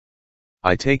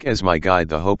I take as my guide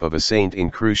the hope of a saint in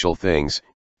crucial things,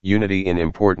 unity in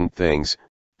important things,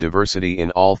 diversity in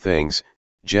all things,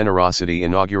 generosity.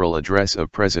 Inaugural address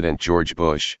of President George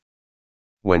Bush.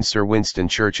 When Sir Winston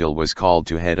Churchill was called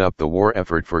to head up the war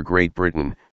effort for Great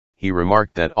Britain, he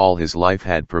remarked that all his life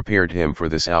had prepared him for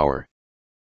this hour.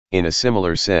 In a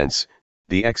similar sense,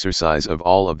 the exercise of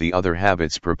all of the other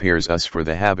habits prepares us for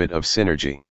the habit of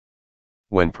synergy.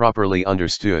 When properly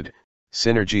understood,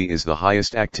 synergy is the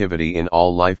highest activity in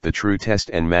all life, the true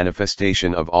test and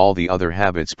manifestation of all the other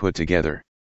habits put together.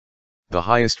 The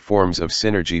highest forms of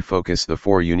synergy focus the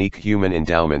four unique human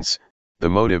endowments, the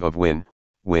motive of win,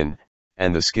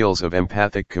 and the skills of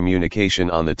empathic communication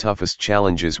on the toughest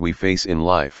challenges we face in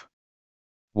life.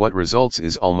 What results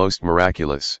is almost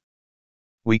miraculous.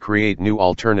 We create new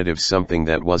alternatives, something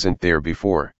that wasn't there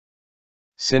before.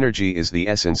 Synergy is the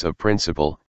essence of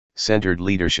principle-centered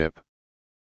leadership.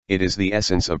 It is the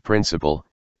essence of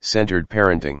principle-centered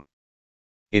parenting.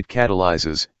 It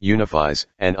catalyzes, unifies,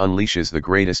 and unleashes the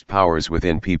greatest powers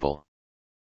within people.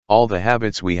 All the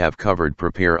habits we have covered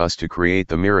prepare us to create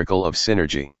the miracle of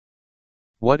synergy.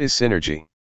 What is synergy?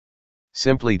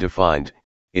 Simply defined,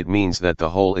 it means that the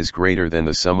whole is greater than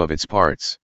the sum of its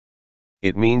parts.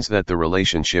 It means that the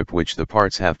relationship which the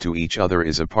parts have to each other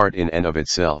is a part in and of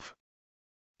itself.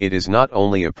 It is not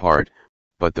only a part,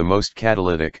 but the most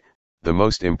catalytic, the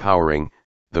most empowering,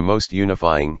 the most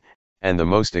unifying, and the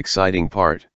most exciting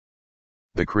part.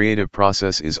 The creative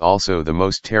process is also the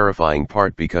most terrifying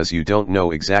part because you don't know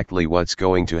exactly what's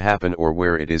going to happen or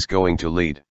where it is going to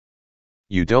lead.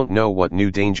 You don't know what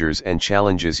new dangers and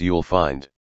challenges you'll find.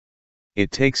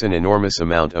 It takes an enormous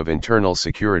amount of internal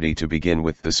security to begin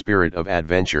with, the spirit of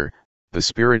adventure, the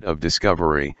spirit of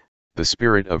discovery, the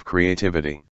spirit of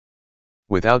creativity.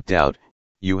 Without doubt,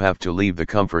 you have to leave the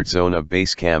comfort zone of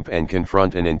base camp and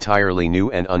confront an entirely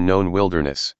new and unknown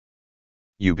wilderness.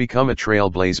 You become a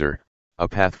trailblazer, a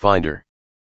pathfinder.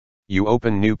 You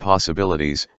open new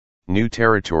possibilities, new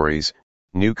territories,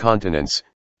 new continents,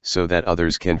 so that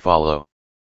others can follow.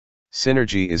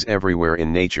 Synergy is everywhere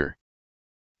in nature.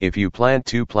 If you plant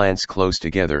two plants close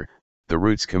together, the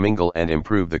roots commingle and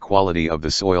improve the quality of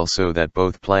the soil so that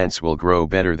both plants will grow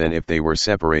better than if they were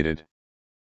separated.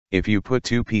 If you put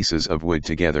two pieces of wood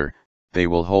together, they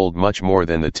will hold much more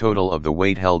than the total of the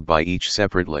weight held by each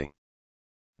separately.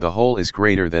 The whole is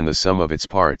greater than the sum of its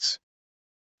parts.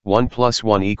 1 +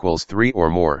 1 = 3 or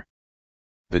more.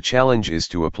 The challenge is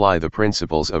to apply the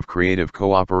principles of creative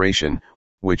cooperation,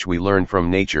 which we learn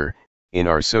from nature, in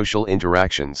our social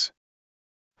interactions.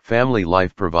 Family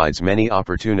life provides many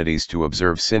opportunities to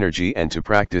observe synergy and to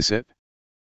practice it.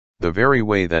 The very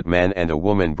way that man and a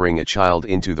woman bring a child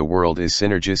into the world is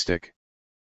synergistic.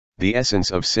 The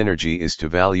essence of synergy is to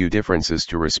value differences,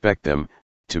 to respect them,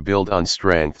 to build on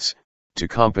strengths, to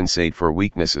compensate for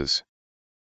weaknesses.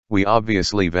 We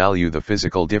obviously value the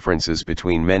physical differences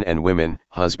between men and women,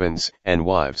 husbands and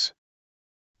wives.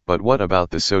 But what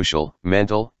about the social,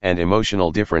 mental, and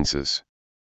emotional differences?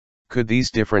 Could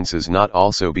these differences not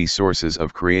also be sources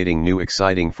of creating new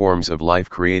exciting forms of life,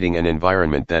 creating an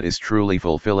environment that is truly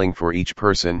fulfilling for each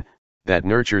person, that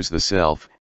nurtures the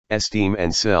self-esteem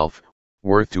and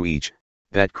self-worth to each,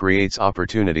 that creates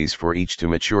opportunities for each to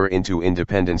mature into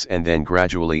independence and then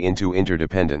gradually into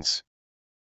interdependence?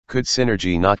 Could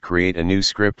synergy not create a new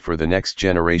script for the next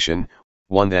generation,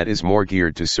 one that is more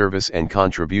geared to service and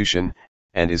contribution,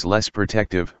 and is less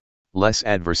protective, less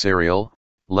adversarial,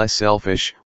 less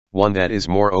selfish, one that is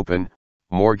more open,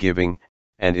 more giving,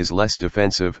 and is less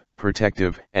defensive,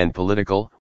 protective, and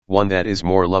political, one that is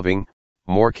more loving,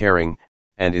 more caring,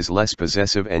 and is less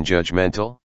possessive and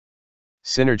judgmental?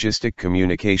 Synergistic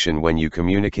communication. When you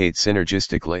communicate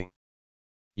synergistically,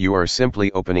 you are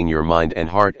simply opening your mind and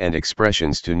heart and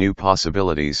expressions to new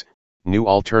possibilities, new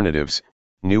alternatives,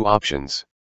 new options.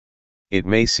 It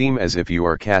may seem as if you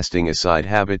are casting aside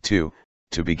habit to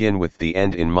begin with the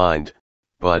end in mind,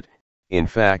 but, in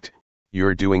fact,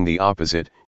 you're doing the opposite,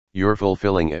 you're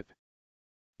fulfilling it.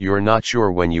 You're not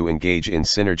sure when you engage in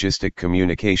synergistic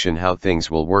communication how things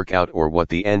will work out or what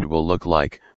the end will look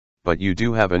like, but you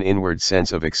do have an inward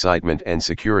sense of excitement and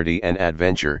security and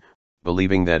adventure,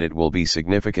 believing that it will be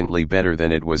significantly better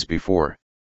than it was before.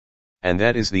 And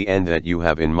that is the end that you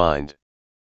have in mind.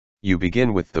 You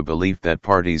begin with the belief that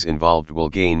parties involved will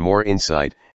gain more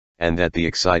insight, and that the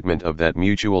excitement of that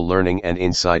mutual learning and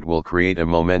insight will create a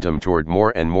momentum toward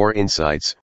more and more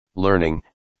insights, learning,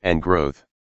 and growth.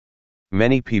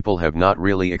 Many people have not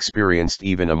really experienced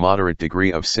even a moderate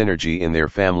degree of synergy in their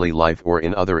family life or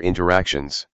in other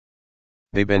interactions.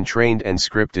 They've been trained and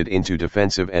scripted into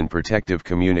defensive and protective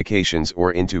communications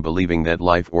or into believing that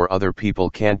life or other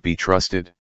people can't be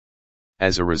trusted.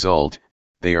 As a result,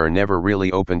 they are never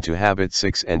really open to habit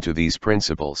 6 and to these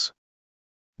principles.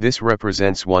 This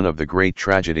represents one of the great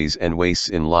tragedies and wastes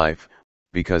in life,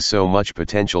 because so much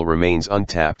potential remains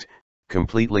untapped,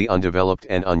 completely undeveloped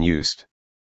and unused.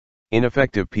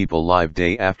 Ineffective people live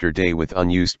day after day with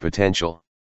unused potential.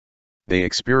 They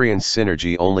experience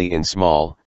synergy only in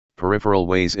small, peripheral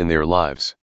ways in their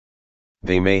lives.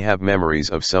 They may have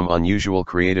memories of some unusual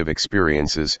creative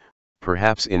experiences,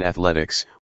 perhaps in athletics,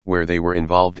 where they were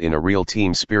involved in a real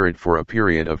team spirit for a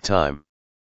period of time.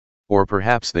 Or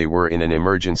perhaps they were in an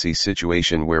emergency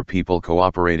situation where people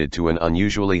cooperated to an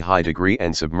unusually high degree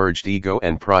and submerged ego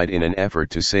and pride in an effort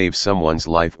to save someone's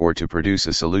life or to produce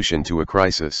a solution to a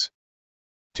crisis.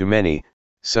 To many,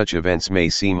 such events may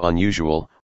seem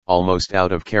unusual, almost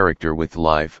out of character with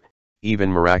life, even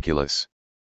miraculous.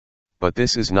 But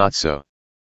this is not so.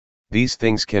 These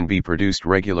things can be produced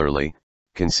regularly,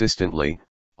 consistently,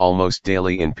 almost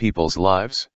daily in people's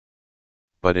lives.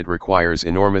 But it requires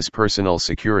enormous personal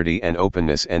security and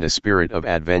openness and a spirit of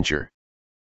adventure.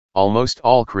 Almost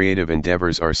all creative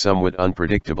endeavors are somewhat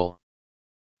unpredictable.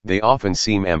 They often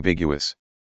seem ambiguous.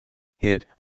 Hit,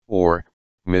 or,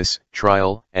 miss,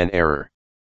 trial and error.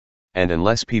 And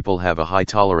unless people have a high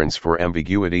tolerance for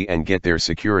ambiguity and get their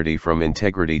security from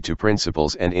integrity to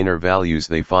principles and inner values,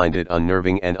 they find it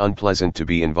unnerving and unpleasant to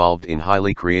be involved in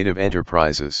highly creative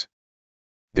enterprises.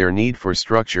 Their need for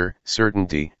structure,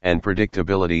 certainty, and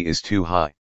predictability is too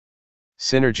high.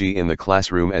 Synergy in the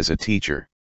classroom as a teacher.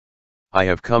 I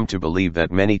have come to believe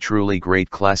that many truly great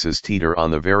classes teeter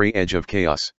on the very edge of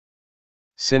chaos.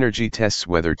 Synergy tests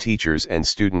whether teachers and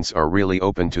students are really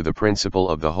open to the principle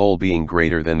of the whole being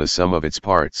greater than the sum of its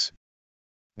parts.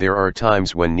 There are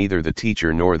times when neither the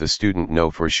teacher nor the student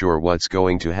know for sure what's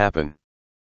going to happen.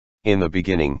 In the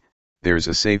beginning, there's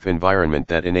a safe environment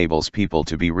that enables people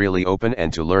to be really open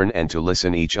and to learn and to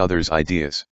listen each other's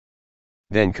ideas.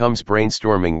 Then comes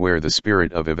brainstorming, where the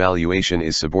spirit of evaluation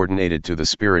is subordinated to the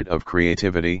spirit of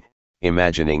creativity,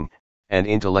 imagining, and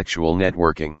intellectual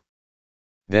networking.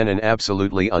 Then an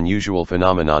absolutely unusual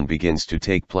phenomenon begins to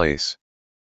take place.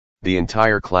 The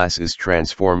entire class is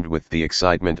transformed with the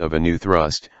excitement of a new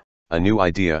thrust, a new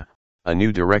idea, a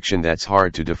new direction that's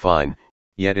hard to define,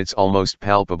 yet it's almost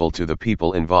palpable to the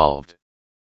people involved.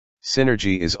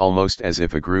 Synergy is almost as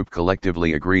if a group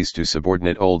collectively agrees to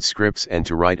subordinate old scripts and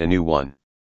to write a new one.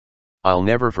 I'll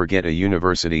never forget a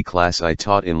university class I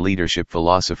taught in leadership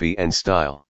philosophy and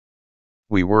style.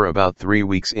 We were about 3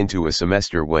 weeks into a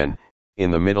semester when,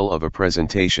 in the middle of a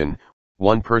presentation,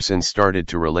 one person started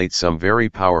to relate some very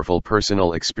powerful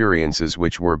personal experiences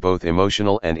which were both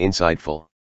emotional and insightful.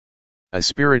 A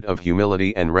spirit of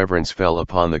humility and reverence fell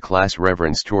upon the class,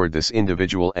 reverence toward this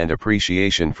individual and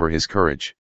appreciation for his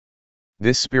courage.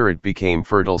 This spirit became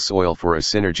fertile soil for a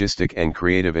synergistic and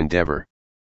creative endeavor.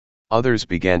 Others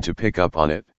began to pick up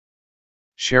on it,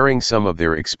 sharing some of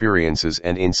their experiences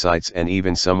and insights and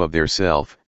even some of their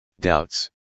self-doubts.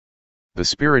 The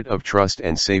spirit of trust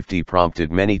and safety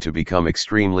prompted many to become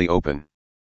extremely open.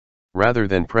 Rather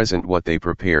than present what they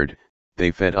prepared,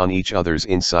 they fed on each other's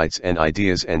insights and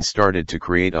ideas and started to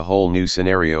create a whole new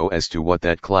scenario as to what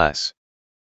that class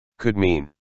could mean.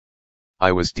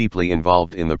 I was deeply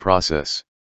involved in the process.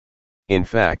 In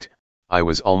fact, I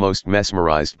was almost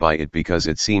mesmerized by it because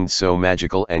it seemed so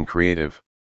magical and creative.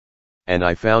 And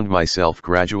I found myself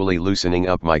gradually loosening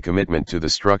up my commitment to the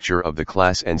structure of the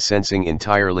class and sensing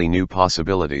entirely new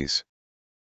possibilities.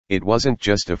 It wasn't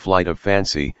just a flight of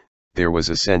fancy, there was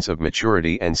a sense of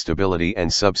maturity and stability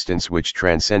and substance which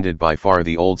transcended by far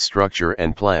the old structure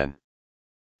and plan.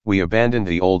 We abandoned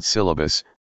the old syllabus,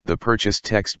 the purchased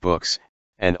textbooks,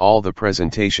 and all the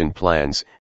presentation plans,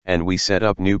 and we set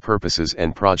up new purposes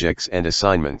and projects and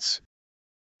assignments.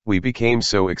 We became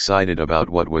so excited about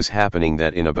what was happening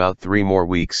that in about 3 more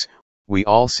weeks, we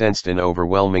all sensed an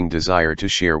overwhelming desire to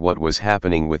share what was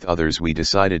happening with others. We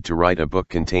decided to write a book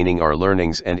containing our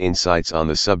learnings and insights on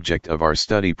the subject of our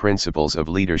study principles of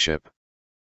leadership.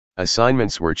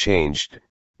 Assignments were changed,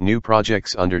 new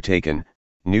projects undertaken,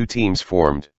 new teams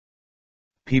formed.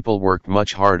 People worked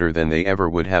much harder than they ever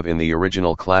would have in the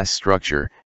original class structure,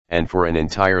 and for an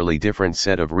entirely different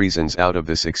set of reasons out of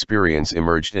this experience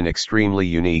emerged an extremely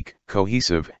unique,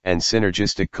 cohesive, and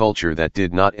synergistic culture that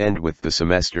did not end with the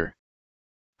semester.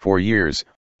 For years,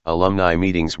 alumni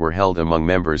meetings were held among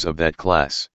members of that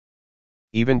class.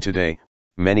 Even today,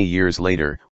 many years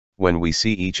later, when we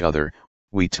see each other,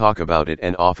 we talk about it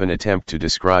and often attempt to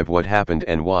describe what happened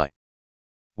and why.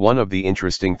 One of the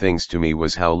interesting things to me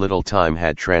was how little time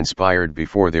had transpired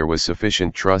before there was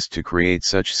sufficient trust to create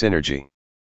such synergy.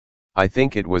 I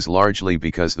think it was largely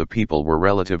because the people were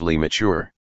relatively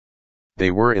mature. They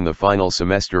were in the final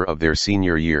semester of their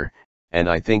senior year, and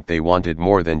I think they wanted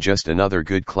more than just another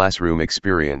good classroom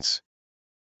experience.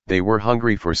 They were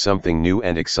hungry for something new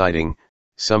and exciting,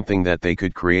 something that they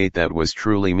could create that was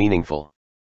truly meaningful.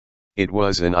 It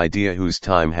was an idea whose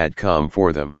time had come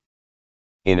for them.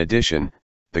 In addition,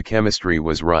 the chemistry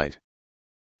was right.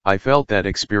 I felt that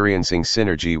experiencing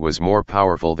synergy was more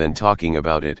powerful than talking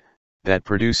about it, that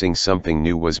producing something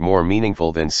new was more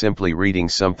meaningful than simply reading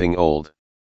something old.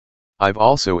 I've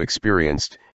also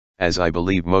experienced, as I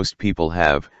believe most people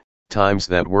have, times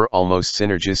that were almost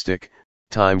synergistic,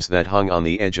 times that hung on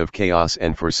the edge of chaos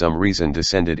and for some reason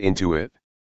descended into it.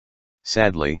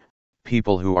 Sadly,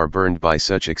 people who are burned by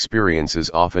such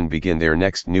experiences often begin their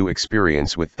next new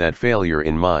experience with that failure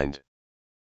in mind.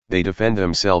 They defend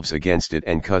themselves against it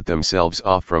and cut themselves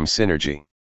off from synergy.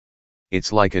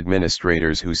 It's like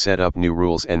administrators who set up new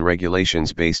rules and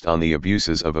regulations based on the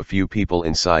abuses of a few people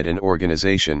inside an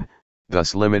organization,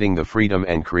 thus limiting the freedom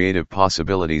and creative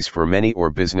possibilities for many, or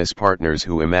business partners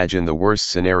who imagine the worst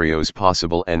scenarios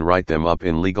possible and write them up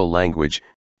in legal language,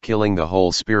 killing the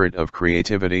whole spirit of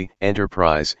creativity,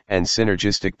 enterprise, and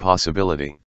synergistic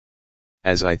possibility.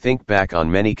 As I think back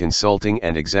on many consulting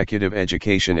and executive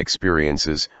education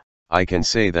experiences, I can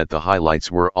say that the highlights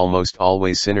were almost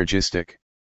always synergistic.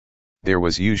 There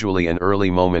was usually an early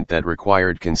moment that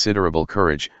required considerable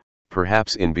courage,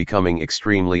 perhaps in becoming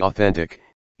extremely authentic,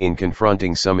 in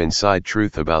confronting some inside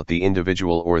truth about the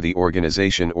individual or the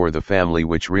organization or the family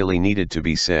which really needed to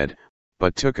be said,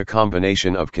 but took a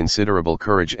combination of considerable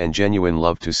courage and genuine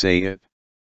love to say it.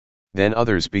 Then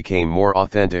others became more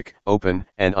authentic, open,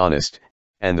 and honest,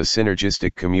 and the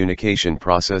synergistic communication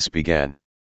process began.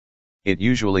 It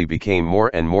usually became more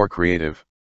and more creative,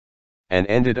 and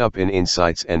ended up in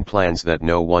insights and plans that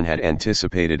no one had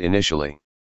anticipated initially.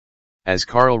 As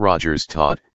Carl Rogers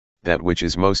taught, that which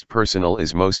is most personal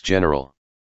is most general.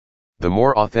 The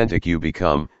more authentic you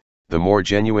become, the more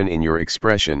genuine in your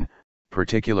expression,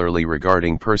 particularly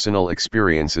regarding personal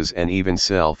experiences and even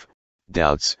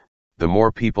self-doubts, the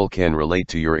more people can relate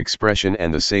to your expression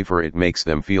and the safer it makes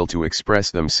them feel to express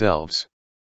themselves.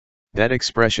 That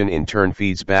expression in turn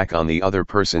feeds back on the other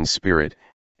person's spirit,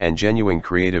 and genuine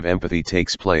creative empathy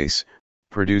takes place,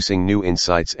 producing new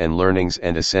insights and learnings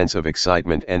and a sense of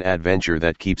excitement and adventure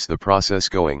that keeps the process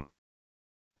going.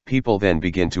 People then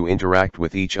begin to interact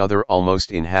with each other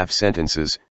almost in half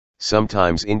sentences,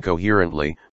 sometimes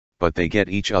incoherently, but they get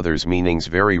each other's meanings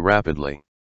very rapidly.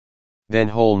 Then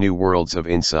whole new worlds of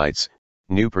insights,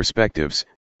 new perspectives,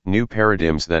 new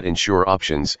paradigms that ensure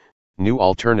options, new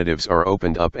alternatives are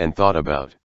opened up and thought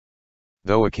about.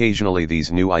 Though occasionally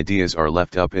these new ideas are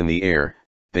left up in the air,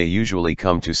 they usually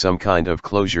come to some kind of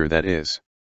closure that is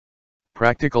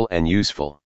practical and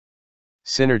useful.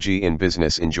 Synergy in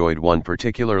business enjoyed one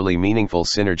particularly meaningful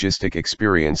synergistic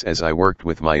experience as I worked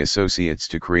with my associates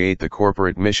to create the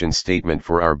corporate mission statement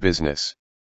for our business.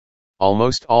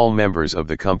 Almost all members of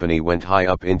the company went high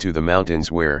up into the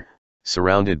mountains where,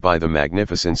 surrounded by the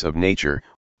magnificence of nature,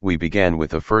 we began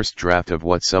with a first draft of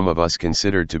what some of us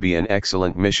considered to be an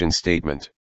excellent mission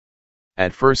statement.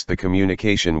 At first the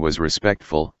communication was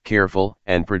respectful, careful,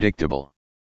 and predictable.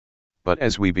 But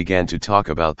as we began to talk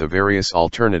about the various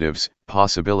alternatives,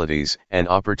 possibilities, and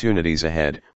opportunities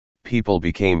ahead, people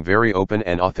became very open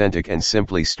and authentic and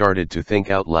simply started to think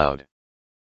out loud.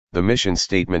 The mission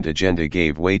statement agenda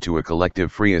gave way to a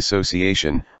collective free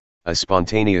association, a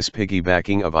spontaneous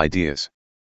piggybacking of ideas.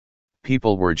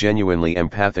 People were genuinely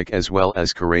empathic as well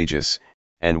as courageous,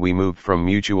 and we moved from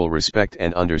mutual respect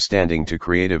and understanding to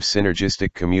creative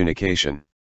synergistic communication.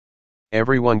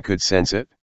 Everyone could sense it.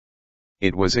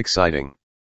 It was exciting.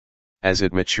 As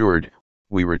it matured,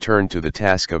 we returned to the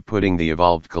task of putting the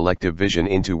evolved collective vision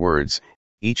into words,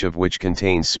 each of which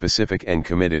contains specific and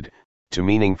committed to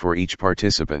meaning for each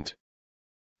participant.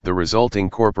 The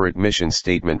resulting corporate mission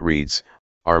statement reads,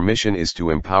 "Our mission is to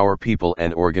empower people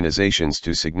and organizations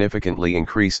to significantly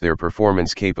increase their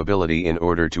performance capability in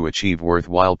order to achieve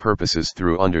worthwhile purposes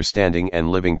through understanding and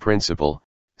living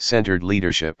principle-centered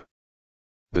leadership."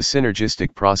 The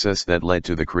synergistic process that led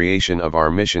to the creation of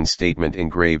our mission statement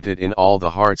engraved it in all the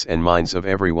hearts and minds of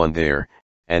everyone there,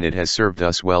 and it has served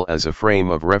us well as a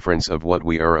frame of reference of what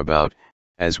we are about,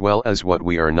 as well as what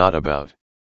we are not about.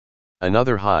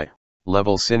 Another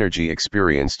high-level synergy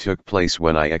experience took place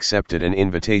when I accepted an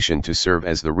invitation to serve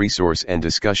as the resource and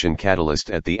discussion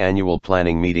catalyst at the annual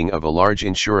planning meeting of a large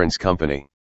insurance company.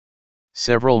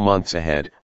 Several months ahead,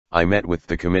 I met with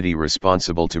the committee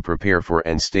responsible to prepare for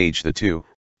and stage the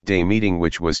two-day meeting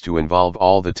which was to involve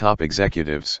all the top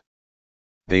executives.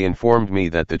 They informed me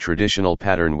that the traditional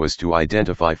pattern was to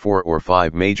identify 4 or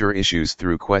 5 major issues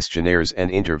through questionnaires and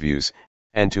interviews,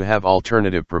 and to have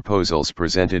alternative proposals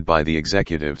presented by the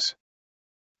executives.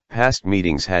 Past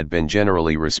meetings had been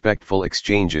generally respectful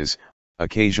exchanges,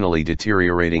 occasionally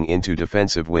deteriorating into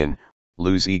defensive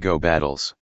win-lose ego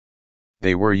battles.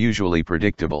 They were usually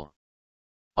predictable,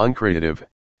 uncreative,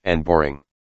 and boring.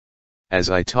 As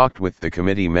I talked with the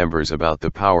committee members about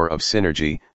the power of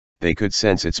synergy, they could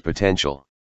sense its potential.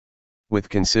 With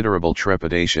considerable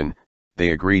trepidation,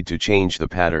 they agreed to change the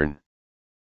pattern.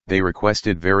 They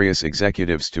requested various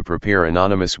executives to prepare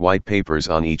anonymous white papers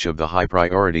on each of the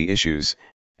high-priority issues,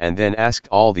 and then asked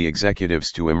all the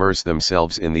executives to immerse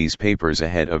themselves in these papers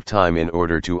ahead of time in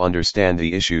order to understand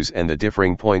the issues and the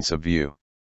differing points of view.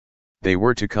 They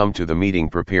were to come to the meeting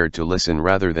prepared to listen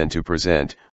rather than to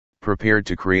present, prepared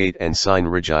to create and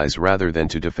synergize rather than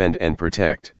to defend and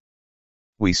protect.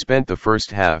 We spent the first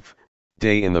half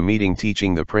day in the meeting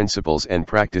teaching the principles and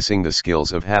practicing the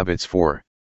skills of habits 4,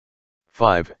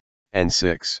 5, and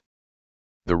 6.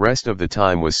 The rest of the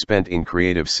time was spent in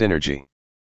creative synergy.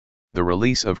 The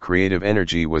release of creative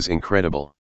energy was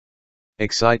incredible.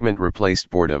 Excitement replaced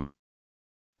boredom.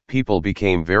 People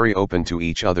became very open to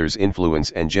each other's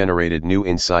influence and generated new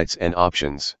insights and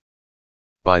options.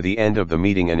 By the end of the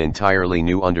meeting, an entirely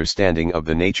new understanding of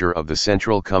the nature of the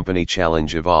Central Company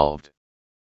challenge evolved.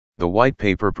 The white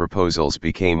paper proposals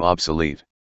became obsolete.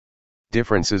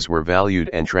 Differences were valued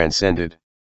and transcended.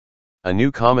 A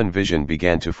new common vision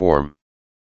began to form.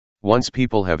 Once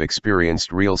people have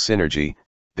experienced real synergy,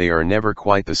 they are never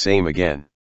quite the same again.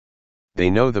 They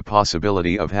know the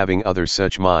possibility of having other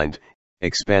such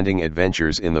mind-expanding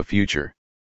adventures in the future.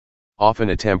 Often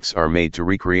attempts are made to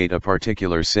recreate a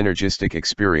particular synergistic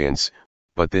experience,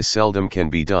 but this seldom can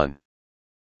be done.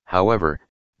 However,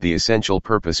 the essential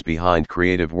purpose behind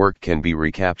creative work can be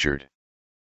recaptured.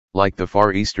 Like the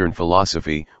Far Eastern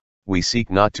philosophy, we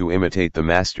seek not to imitate the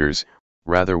masters,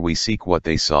 rather we seek what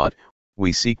they sought.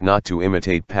 We seek not to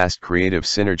imitate past creative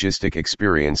synergistic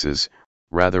experiences,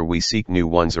 rather we seek new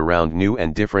ones around new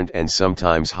and different and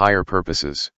sometimes higher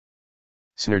purposes.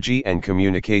 Synergy and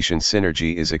communication.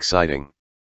 Synergy is exciting.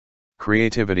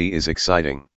 Creativity is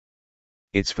exciting.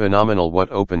 It's phenomenal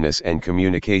what openness and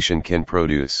communication can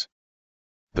produce.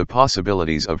 The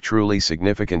possibilities of truly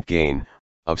significant gain,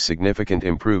 of significant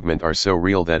improvement are so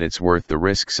real that it's worth the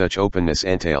risk such openness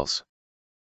entails.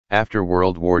 After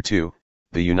World War II,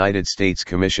 the United States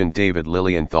commissioned David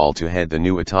Lilienthal to head the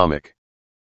new Atomic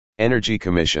Energy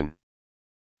Commission.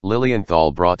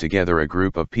 Lilienthal brought together a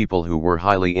group of people who were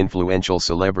highly influential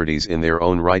celebrities in their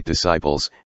own right, disciples,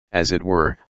 as it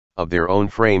were, of their own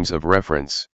frames of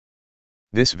reference.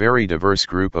 This very diverse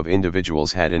group of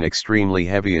individuals had an extremely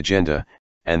heavy agenda,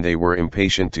 and they were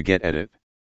impatient to get at it.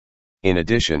 In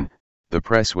addition, the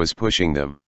press was pushing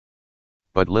them.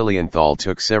 But Lilienthal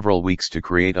took several weeks to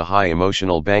create a high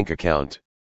emotional bank account.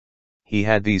 He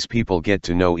had these people get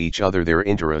to know each other, their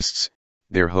interests,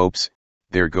 their hopes,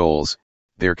 their goals,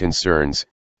 their concerns,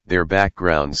 their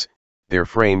backgrounds, their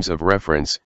frames of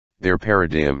reference, their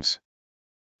paradigms.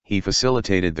 He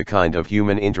facilitated the kind of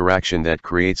human interaction that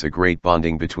creates a great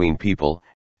bonding between people,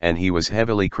 and he was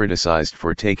heavily criticized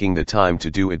for taking the time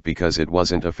to do it because it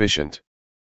wasn't efficient.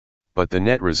 But the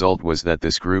net result was that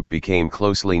this group became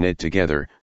closely knit together,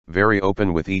 very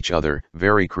open with each other,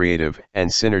 very creative and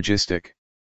synergistic.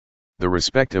 The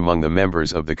respect among the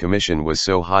members of the commission was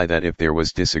so high that if there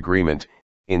was disagreement,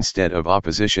 instead of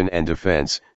opposition and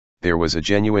defense, there was a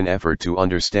genuine effort to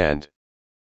understand.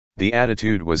 The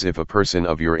attitude was, if a person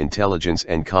of your intelligence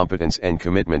and competence and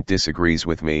commitment disagrees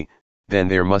with me, then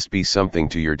there must be something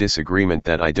to your disagreement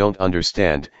that I don't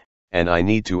understand, and I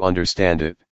need to understand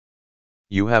it.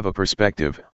 You have a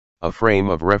perspective, a frame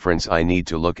of reference I need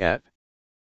to look at.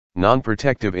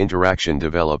 Non-protective interaction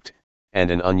developed, and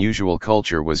an unusual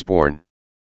culture was born.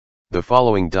 The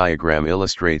following diagram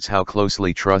illustrates how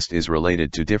closely trust is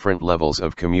related to different levels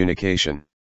of communication.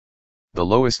 The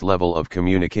lowest level of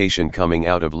communication coming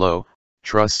out of low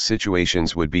trust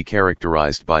situations would be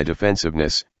characterized by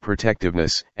defensiveness,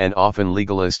 protectiveness, and often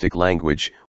legalistic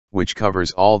language, which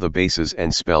covers all the bases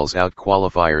and spells out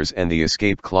qualifiers and the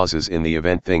escape clauses in the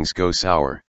event things go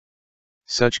sour.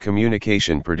 Such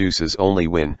communication produces only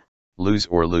win, lose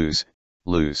or lose,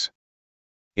 lose.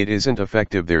 It isn't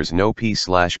effective, there's no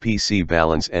P/PC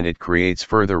balance, and it creates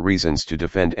further reasons to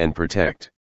defend and protect.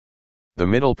 The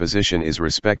middle position is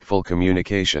respectful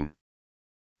communication.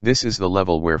 This is the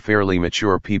level where fairly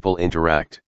mature people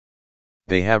interact.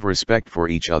 They have respect for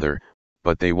each other,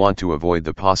 but they want to avoid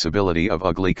the possibility of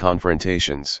ugly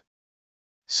confrontations.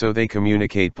 So they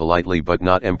communicate politely but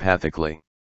not empathically.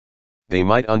 They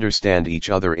might understand each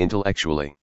other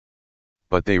intellectually,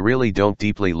 but they really don't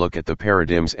deeply look at the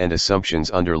paradigms and assumptions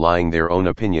underlying their own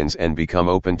opinions and become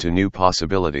open to new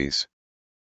possibilities.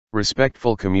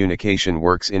 Respectful communication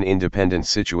works in independent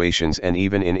situations and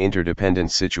even in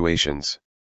interdependent situations.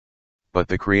 But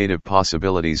the creative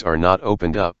possibilities are not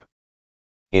opened up.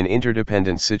 In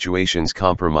interdependent situations,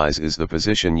 compromise is the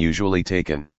position usually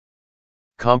taken.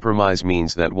 Compromise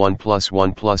means that 1 +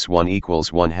 1 + 1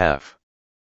 = 1/2.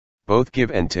 Both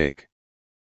give and take.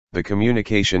 The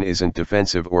communication isn't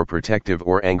defensive or protective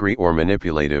or angry or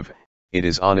manipulative, it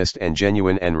is honest and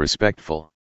genuine and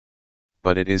respectful.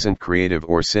 But it isn't creative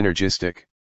or synergistic.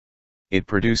 It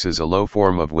produces a low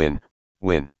form of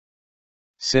win-win.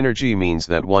 Synergy means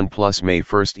that 1 + may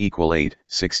first equal 8,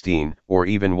 16, or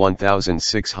even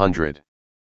 1600.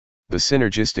 The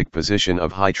synergistic position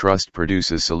of high trust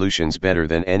produces solutions better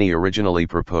than any originally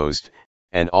proposed,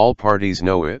 and all parties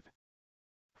know it.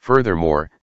 Furthermore,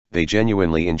 they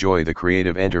genuinely enjoy the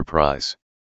creative enterprise.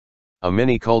 A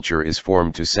mini-culture is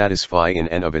formed to satisfy in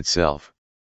and of itself.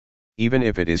 Even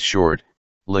if it is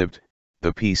short-lived,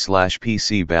 the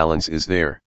P/PC balance is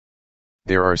there.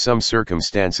 There are some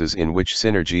circumstances in which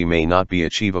synergy may not be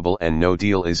achievable and no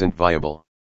deal isn't viable.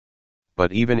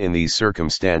 But even in these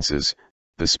circumstances,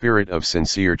 the spirit of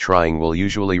sincere trying will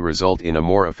usually result in a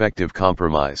more effective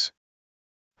compromise.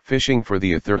 Fishing for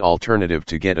the third alternative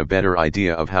to get a better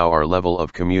idea of how our level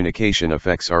of communication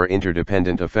affects our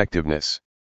interdependent effectiveness.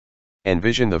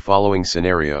 Envision the following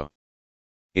scenario.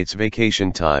 It's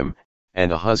vacation time,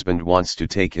 and a husband wants to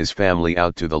take his family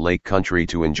out to the lake country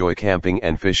to enjoy camping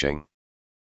and fishing.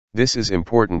 This is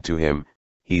important to him,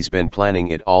 he's been planning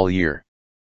it all year.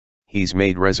 He's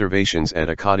made reservations at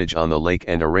a cottage on the lake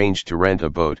and arranged to rent a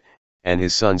boat, and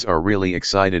his sons are really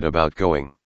excited about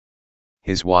going.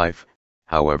 His wife,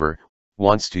 however,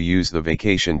 wants to use the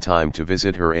vacation time to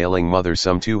visit her ailing mother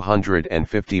some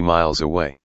 250 miles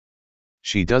away.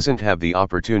 She doesn't have the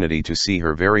opportunity to see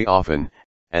her very often,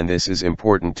 and this is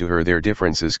important to her. Their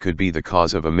differences could be the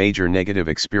cause of a major negative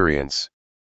experience.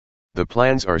 The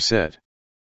plans are set.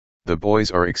 The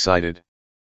boys are excited.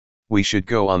 "We should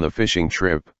go on the fishing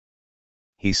trip,"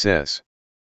 he says.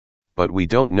 "But we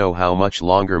don't know how much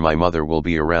longer my mother will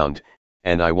be around,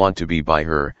 and I want to be by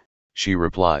her," she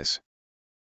replies.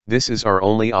 "This is our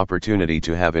only opportunity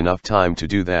to have enough time to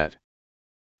do that.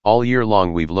 All year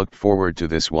long we've looked forward to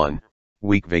this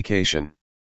one-week vacation.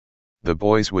 The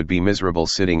boys would be miserable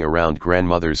sitting around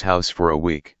grandmother's house for a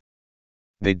week.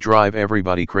 They'd drive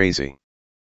everybody crazy.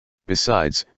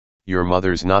 Besides, your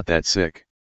mother's not that sick.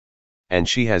 And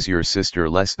she has your sister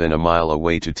less than a mile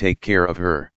away to take care of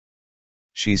her.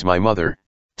 She's my mother,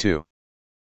 too.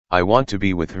 I want to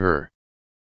be with her.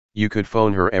 You could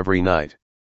phone her every night.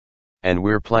 And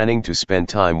we're planning to spend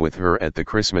time with her at the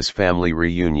Christmas family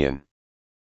reunion.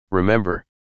 Remember?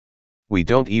 We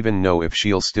don't even know if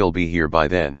she'll still be here by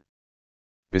then.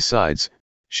 Besides,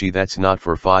 that's not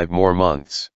for 5 more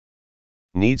months.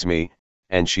 Needs me,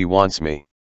 and she wants me.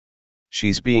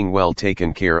 She's being well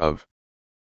taken care of.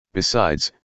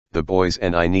 Besides, the boys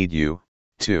and I need you,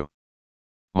 too.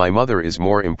 My mother is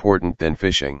more important than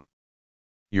fishing.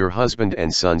 Your husband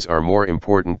and sons are more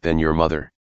important than your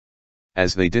mother."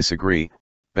 As they disagree,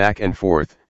 back and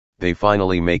forth, they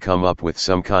finally may come up with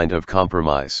some kind of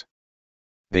compromise.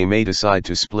 They may decide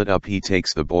to split up. He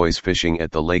takes the boys fishing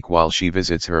at the lake while she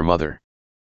visits her mother.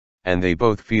 And they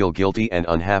both feel guilty and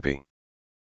unhappy.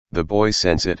 The boys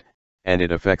sense it, and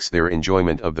it affects their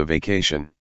enjoyment of the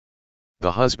vacation.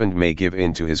 The husband may give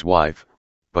in to his wife,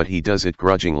 but he does it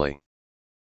grudgingly.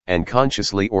 And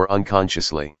consciously or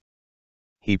unconsciously,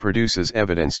 he produces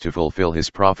evidence to fulfill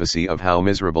his prophecy of how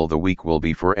miserable the week will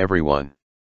be for everyone.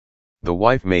 The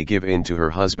wife may give in to her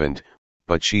husband,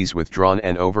 but she's withdrawn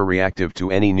and overreactive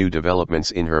to any new developments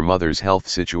in her mother's health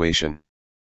situation.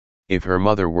 If her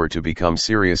mother were to become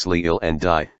seriously ill and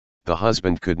die, the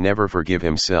husband could never forgive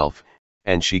himself,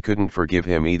 and she couldn't forgive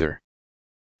him either.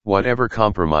 Whatever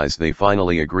compromise they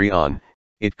finally agree on,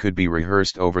 it could be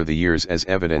rehearsed over the years as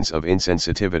evidence of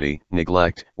insensitivity,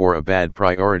 neglect, or a bad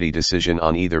priority decision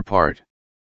on either part.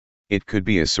 It could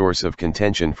be a source of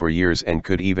contention for years and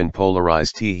could even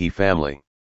polarize the family.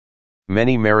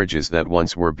 Many marriages that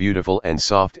once were beautiful and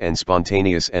soft and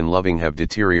spontaneous and loving have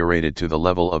deteriorated to the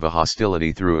level of a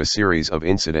hostility through a series of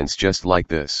incidents just like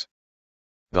this.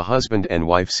 The husband and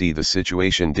wife see the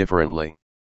situation differently.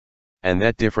 And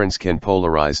that difference can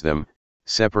polarize them,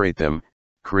 separate them,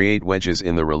 create wedges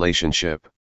in the relationship.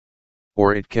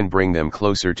 Or it can bring them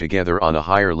closer together on a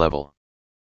higher level.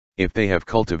 If they have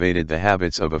cultivated the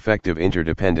habits of effective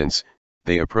interdependence,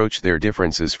 they approach their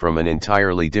differences from an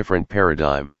entirely different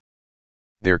paradigm.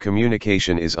 Their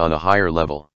communication is on a higher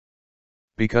level.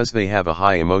 Because they have a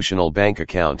high emotional bank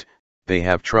account, they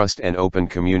have trust and open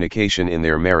communication in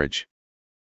their marriage.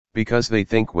 Because they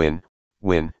think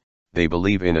win-win, they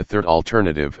believe in a third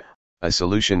alternative, a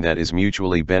solution that is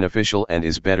mutually beneficial and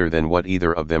is better than what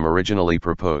either of them originally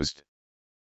proposed.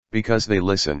 Because they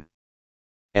listen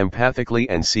empathically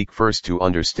and seek first to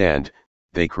understand,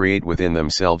 they create within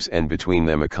themselves and between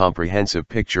them a comprehensive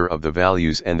picture of the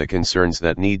values and the concerns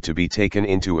that need to be taken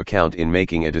into account in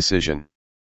making a decision.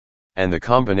 And the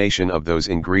combination of those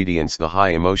ingredients, the high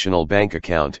emotional bank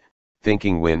account,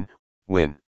 thinking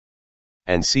win-win,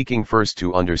 and seeking first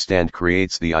to understand,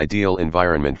 creates the ideal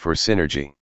environment for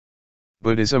synergy.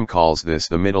 Buddhism calls this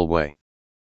the middle way.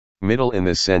 Middle in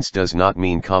this sense does not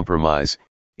mean compromise,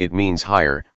 it means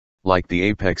higher, like the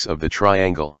apex of the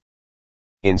triangle.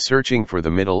 In searching for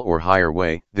the middle or higher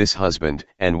way, this husband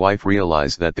and wife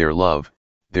realize that their love,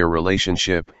 their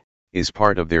relationship, is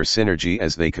part of their synergy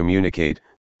as they communicate.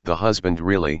 The husband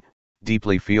really,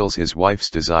 deeply feels his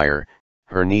wife's desire,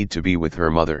 her need to be with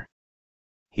her mother.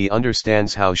 He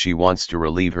understands how she wants to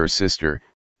relieve her sister,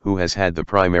 who has had the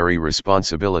primary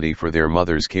responsibility for their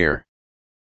mother's care.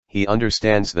 He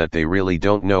understands that they really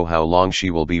don't know how long she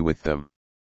will be with them.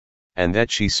 And that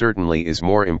she certainly is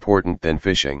more important than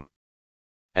fishing.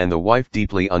 And the wife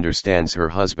deeply understands her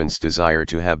husband's desire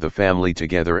to have the family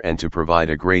together and to provide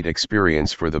a great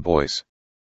experience for the boys.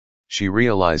 She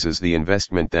realizes the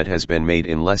investment that has been made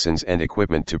in lessons and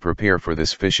equipment to prepare for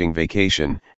this fishing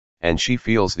vacation, and she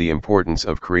feels the importance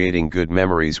of creating good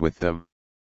memories with them.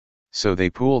 So they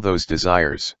pool those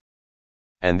desires.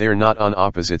 And they're not on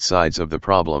opposite sides of the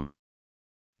problem.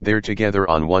 They're together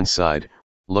on one side,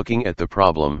 looking at the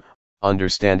problem,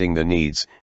 understanding the needs,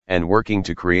 and working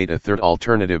to create a third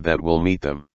alternative that will meet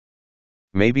them.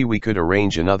 Maybe we could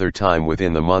arrange another time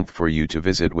within the month for you to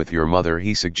visit with your mother,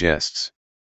 he suggests.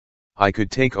 I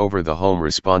could take over the home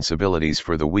responsibilities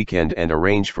for the weekend and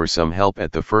arrange for some help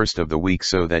at the first of the week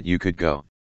so that you could go.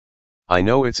 I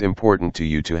know it's important to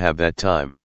you to have that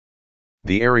time.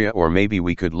 The area, or maybe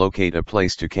we could locate a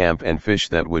place to camp and fish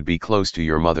that would be close to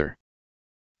your mother.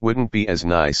 Wouldn't be as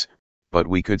nice, but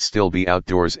we could still be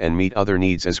outdoors and meet other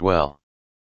needs as well.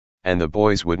 And the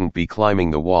boys wouldn't be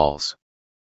climbing the walls.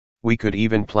 We could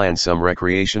even plan some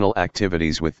recreational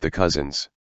activities with the cousins,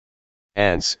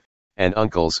 aunts, and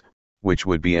uncles, which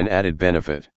would be an added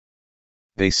benefit.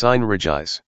 They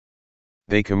synergize.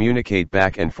 They communicate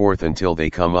back and forth until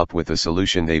they come up with a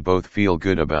solution they both feel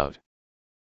good about.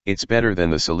 It's better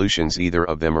than the solutions either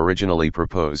of them originally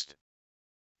proposed.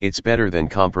 It's better than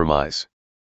compromise.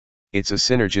 It's a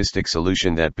synergistic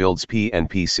solution that builds P and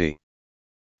PC.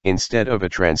 Instead of a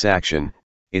transaction,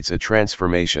 it's a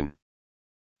transformation.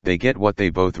 They get what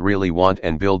they both really want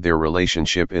and build their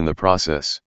relationship in the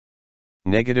process.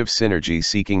 Negative synergy,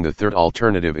 seeking the third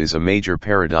alternative, is a major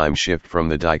paradigm shift from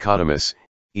the dichotomous,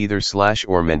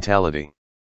 either/or mentality.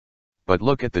 But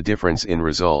look at the difference in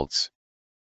results.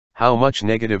 How much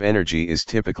negative energy is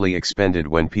typically expended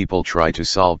when people try to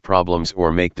solve problems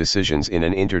or make decisions in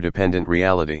an interdependent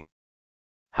reality?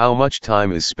 How much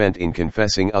time is spent in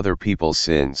confessing other people's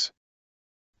sins?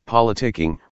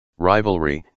 Politicking,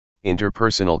 rivalry,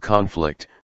 interpersonal conflict,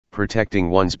 protecting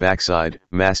one's backside,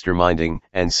 masterminding,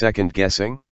 and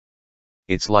second-guessing?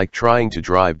 It's like trying to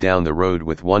drive down the road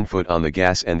with one foot on the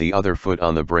gas and the other foot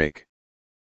on the brake.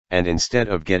 And instead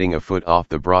of getting a foot off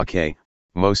the brake,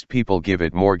 most people give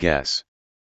it more gas.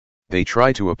 They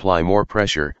try to apply more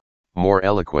pressure, more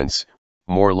eloquence,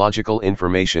 more logical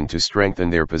information to strengthen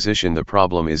their position. The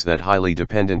problem is that highly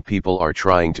dependent people are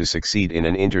trying to succeed in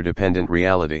an interdependent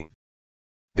reality.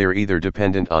 They're either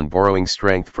dependent on borrowing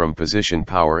strength from position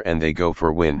power and they go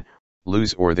for win,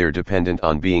 lose, or they're dependent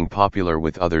on being popular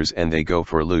with others and they go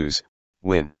for lose,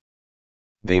 win.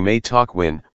 They may talk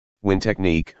win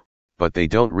technique, but they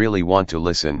don't really want to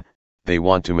listen, they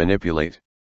want to manipulate.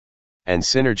 And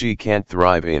synergy can't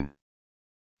thrive in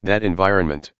that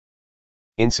environment.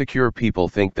 Insecure people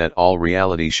think that all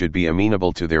reality should be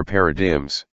amenable to their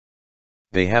paradigms.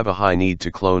 They have a high need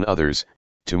to clone others,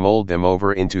 to mold them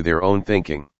over into their own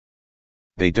thinking.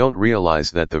 They don't realize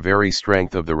that the very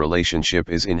strength of the relationship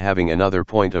is in having another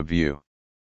point of view.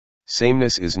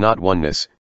 Sameness is not oneness,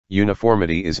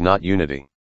 uniformity is not unity.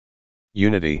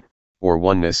 Unity, or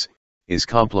oneness, is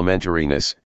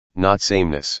complementariness, not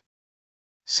sameness.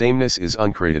 Sameness is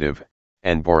uncreative,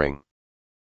 and boring.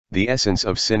 The essence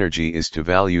of synergy is to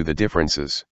value the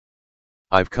differences.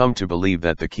 I've come to believe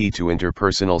that the key to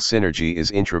interpersonal synergy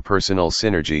is intrapersonal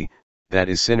synergy, that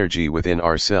is synergy within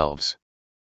ourselves.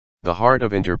 The heart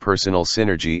of interpersonal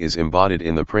synergy is embodied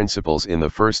in the principles in the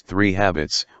first 3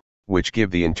 habits, which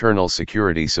give the internal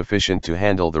security sufficient to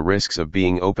handle the risks of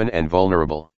being open and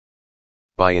vulnerable.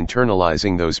 By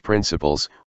internalizing those principles,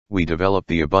 we develop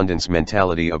the abundance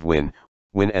mentality of win,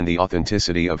 and the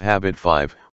authenticity of habit.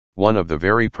 5. One of the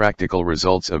very practical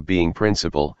results of being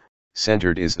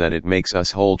principle-centered is that it makes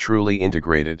us whole, truly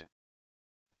integrated.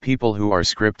 People who are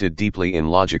scripted deeply in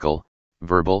logical,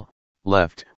 verbal,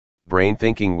 left brain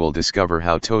thinking will discover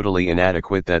how totally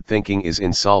inadequate that thinking is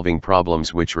in solving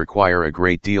problems which require a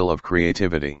great deal of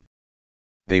creativity.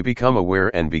 They become aware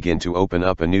and begin to open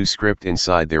up a new script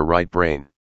inside their right brain.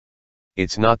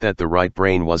 It's not that the right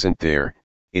brain wasn't there,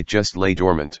 it just lay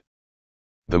dormant.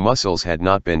 The muscles had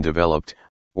not been developed,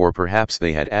 or perhaps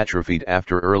they had atrophied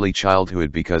after early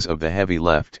childhood because of the heavy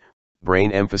left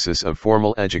brain emphasis of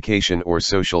formal education or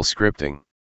social scripting.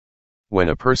 When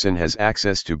a person has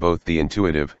access to both the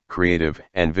intuitive, creative,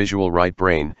 and visual right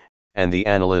brain, and the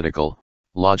analytical,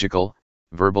 logical,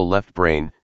 verbal left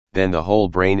brain, then the whole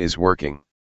brain is working.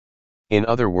 In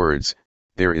other words,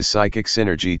 there is psychic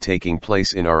synergy taking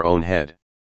place in our own head.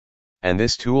 And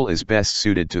this tool is best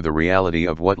suited to the reality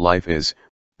of what life is,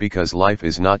 because life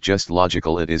is not just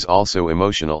logical, it is also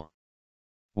emotional.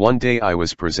 One day I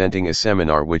was presenting a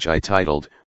seminar which I titled,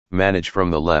 Manage from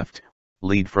the Left,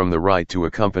 Lead from the Right, to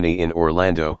a company in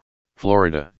Orlando,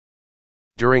 Florida.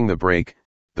 During the break,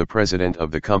 the president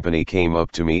of the company came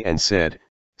up to me and said,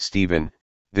 "Stephen,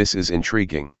 this is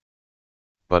intriguing.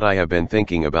 But I have been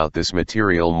thinking about this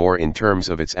material more in terms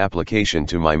of its application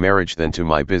to my marriage than to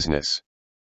my business.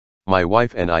 My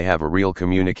wife and I have a real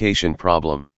communication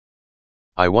problem.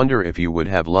 I wonder if you would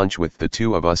have lunch with the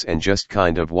two of us and just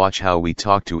kind of watch how we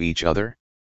talk to each other?"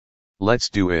 "Let's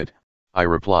do it," I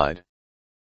replied.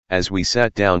 As we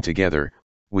sat down together,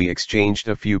 we exchanged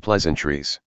a few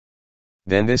pleasantries.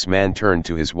 Then this man turned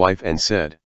to his wife and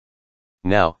said,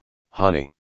 "Now,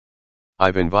 honey,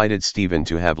 I've invited Stephen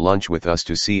to have lunch with us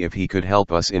to see if he could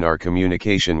help us in our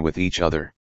communication with each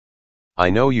other. I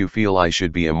know you feel I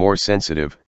should be a more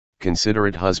sensitive,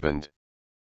 considerate husband.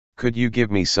 Could you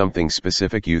give me something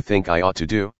specific you think I ought to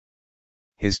do?"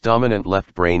 His dominant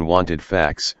left brain wanted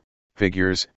facts,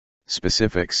 figures,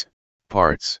 specifics,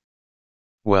 parts.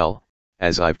 "Well,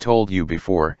 as I've told you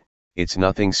before, it's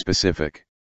nothing specific.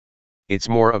 It's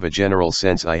more of a general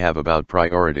sense I have about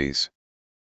priorities."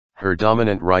 Her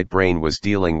dominant right brain was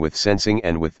dealing with sensing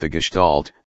and with the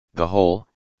gestalt, the whole,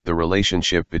 the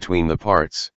relationship between the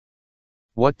parts.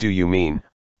 "What do you mean,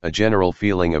 a general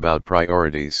feeling about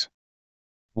priorities?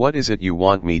 What is it you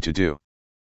want me to do?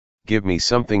 Give me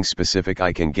something specific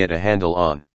I can get a handle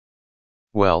on."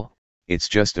 "Well, it's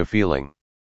just a feeling."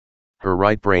 Her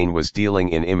right brain was dealing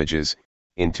in images,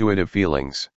 intuitive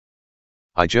feelings.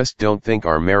 "I just don't think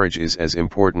our marriage is as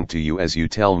important to you as you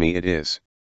tell me it is."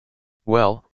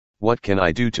 "Well, what can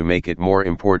I do to make it more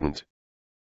important?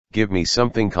 Give me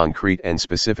something concrete and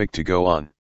specific to go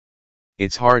on."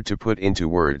 "It's hard to put into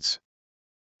words."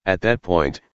 At that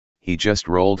point, he just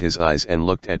rolled his eyes and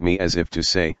looked at me as if to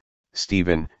say,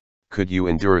 "Stephen, could you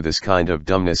endure this kind of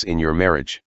dumbness in your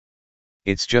marriage?"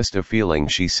 "It's just a feeling,"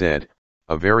 she said,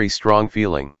 "a very strong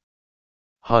feeling."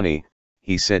 "Honey,"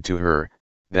 he said to her,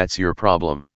 "that's your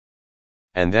problem.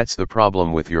 And that's the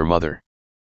problem with your mother.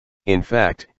 In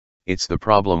fact, it's the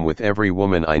problem with every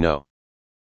woman I know."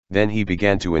 Then he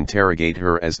began to interrogate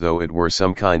her as though it were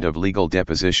some kind of legal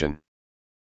deposition.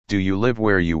 "Do you live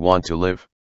where you want to live?"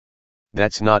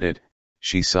 "That's not it,"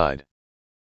 she sighed.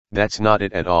 "That's not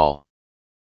it at all."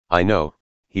 "I know,"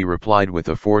 he replied with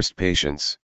a forced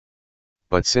patience.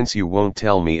 "But since you won't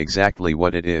tell me exactly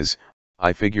what it is,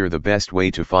 I figure the best way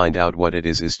to find out what it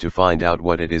is to find out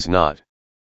what it is not.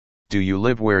 Do you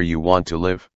live where you want to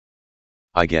live?"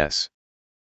 "I guess."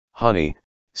 "Honey,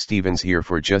 Stephen's here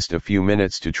for just a few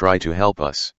minutes to try to help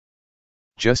us.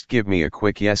 Just give me a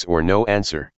quick yes or no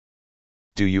answer.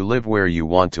 Do you live where you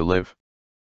want to live?"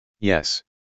 "Yes."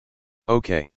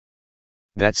 "Okay.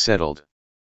 That's settled.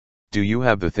 Do you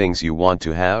have the things you want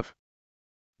to have?"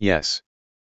 "Yes."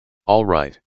 "All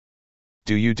right.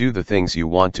 Do you do the things you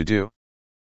want to do?"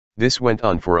 This went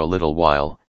on for a little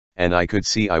while, and I could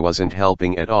see I wasn't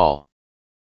helping at all.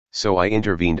 So I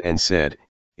intervened and said,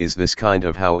 "Is this kind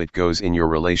of how it goes in your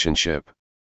relationship?"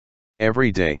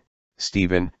 "Every day,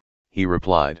 Stephen," he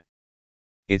replied.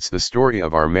 "It's the story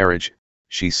of our marriage,"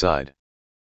 she sighed.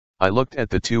 I looked at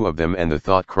the two of them and the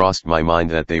thought crossed my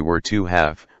mind that they were two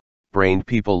half-brained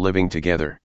people living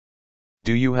together.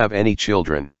 "Do you have any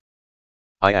children?"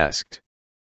 I asked.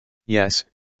 "Yes,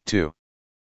 two."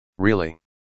 "Really?"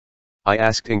 I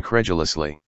asked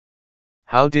incredulously.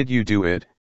 "How did you do it?"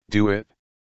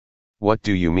 "What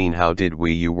do you mean how did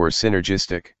we? You were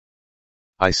synergistic."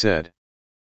 I said.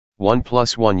 1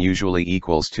 + 1 usually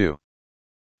equals 2.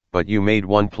 But you made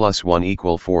 1 + 1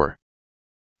 = 4.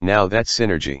 Now that's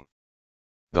synergy.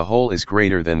 The whole is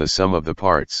greater than the sum of the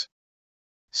parts.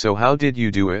 So how did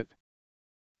you do it?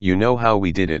 You know how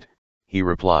we did it, he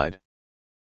replied.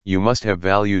 You must have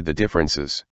valued the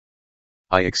differences.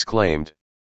 I exclaimed.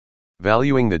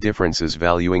 Valuing the differences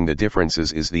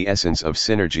is the essence of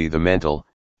synergy, the mental,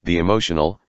 the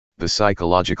emotional, the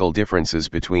psychological differences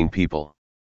between people.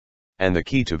 And the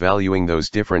key to valuing those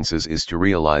differences is to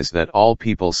realize that all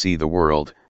people see the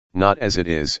world, not as it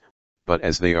is, but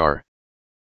as they are.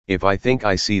 If I think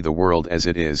I see the world as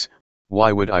it is,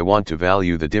 why would I want to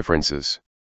value the differences?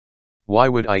 Why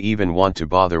would I even want to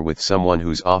bother with someone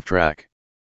who's off track?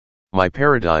 My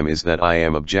paradigm is that I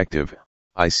am objective,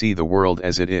 I see the world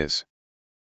as it is.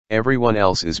 Everyone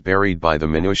else is buried by the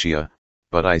minutiae,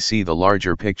 but I see the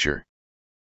larger picture.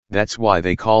 That's why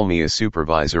they call me a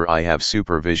supervisor. I have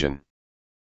supervision.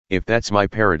 If that's my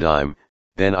paradigm,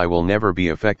 then I will never be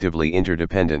effectively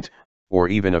interdependent, or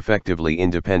even effectively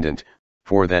independent,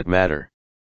 for that matter.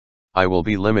 I will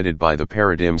be limited by the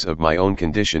paradigms of my own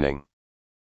conditioning.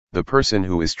 The person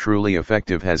who is truly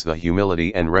effective has the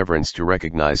humility and reverence to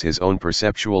recognize his own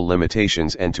perceptual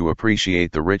limitations and to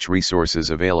appreciate the rich resources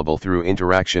available through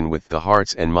interaction with the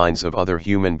hearts and minds of other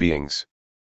human beings.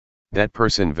 That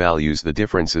person values the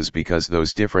differences because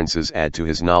those differences add to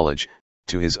his knowledge,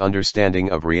 to his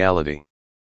understanding of reality.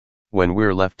 When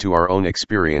we're left to our own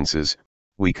experiences,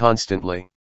 we constantly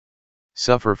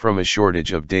suffer from a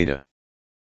shortage of data.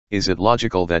 Is it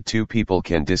logical that two people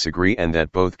can disagree and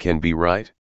that both can be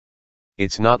right?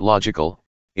 It's not logical,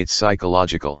 it's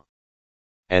psychological.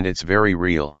 And it's very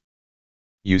real.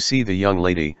 You see the young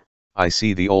lady, I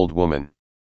see the old woman.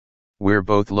 We're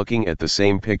both looking at the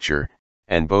same picture,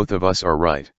 and both of us are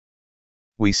right.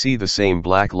 We see the same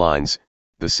black lines,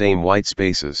 the same white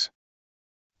spaces.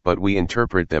 But we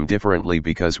interpret them differently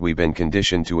because we've been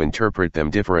conditioned to interpret them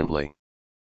differently.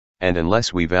 And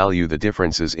unless we value the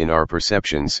differences in our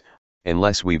perceptions,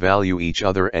 unless we value each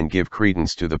other and give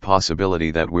credence to the possibility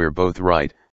that we're both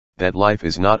right, that life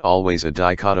is not always a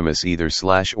dichotomous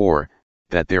either/or,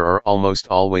 that there are almost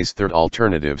always third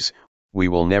alternatives, we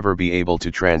will never be able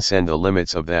to transcend the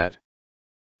limits of that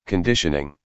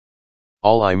conditioning.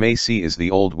 All I may see is the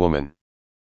old woman.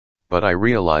 But I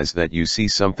realize that you see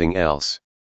something else.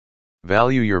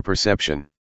 Value your perception.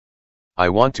 I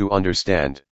want to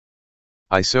understand.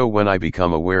 So when I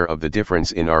become aware of the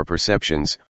difference in our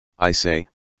perceptions, I say,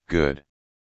 good.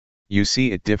 You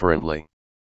see it differently.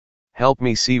 Help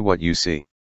me see what you see.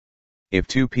 If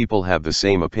two people have the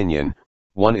same opinion,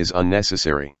 one is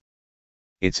unnecessary.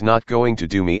 It's not going to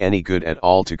do me any good at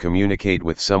all to communicate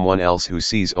with someone else who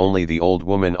sees only the old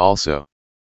woman also.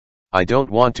 I don't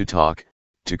want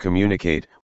to communicate,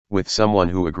 with someone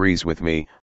who agrees with me.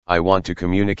 I want to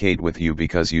communicate with you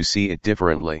because you see it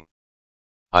differently.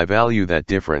 I value that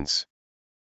difference.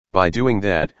 By doing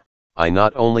that, I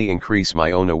not only increase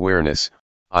my own awareness,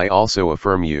 I also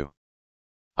affirm you.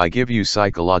 I give you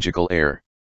psychological air.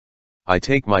 I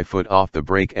take my foot off the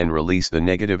brake and release the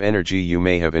negative energy you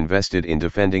may have invested in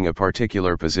defending a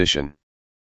particular position.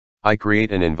 I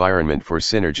create an environment for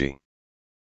synergy.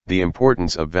 The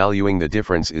importance of valuing the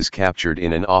difference is captured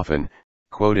in an often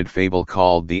quoted fable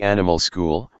called The Animal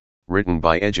School, written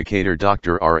by educator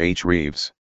Dr. R. H.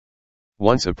 Reeves.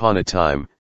 Once upon a time,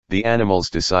 the animals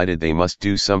decided they must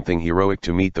do something heroic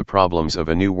to meet the problems of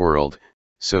a new world,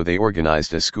 so they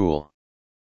organized a school.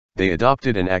 They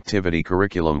adopted an activity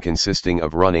curriculum consisting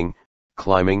of running,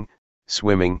 climbing,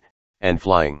 swimming, and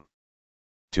flying.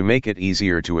 To make it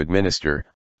easier to administer,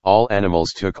 all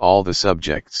animals took all the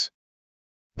subjects.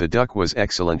 The duck was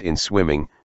excellent in swimming,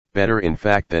 better in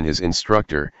fact than his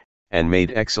instructor, and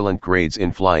made excellent grades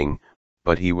in flying,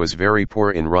 but he was very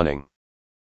poor in running.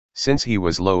 Since he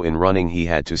was low in running, he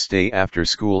had to stay after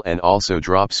school and also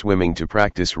drop swimming to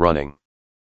practice running.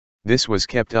 This was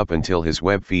kept up until his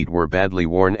web feet were badly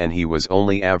worn and he was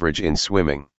only average in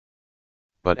swimming.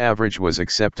 But average was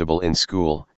acceptable in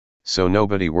school, so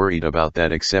nobody worried about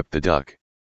that except the duck.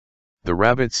 The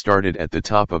rabbit started at the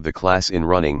top of the class in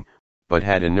running, but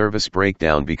had a nervous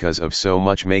breakdown because of so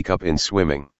much makeup in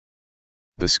swimming.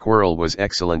 The squirrel was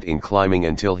excellent in climbing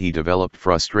until he developed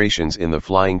frustrations in the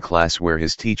flying class where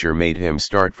his teacher made him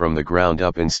start from the ground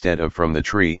up instead of from the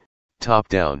tree, top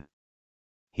down.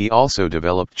 He also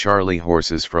developed Charlie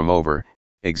horses from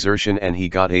over-exertion and he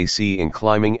got a C in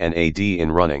climbing and a D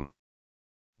in running.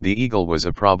 The eagle was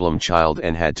a problem child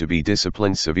and had to be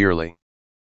disciplined severely.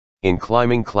 In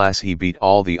climbing class he beat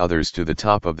all the others to the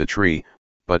top of the tree,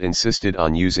 but insisted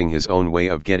on using his own way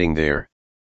of getting there.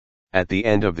 At the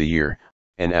end of the year,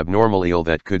 an abnormal eel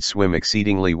that could swim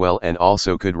exceedingly well and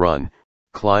also could run,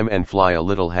 climb and fly a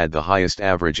little had the highest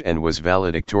average and was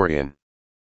valedictorian.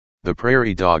 The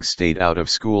prairie dogs stayed out of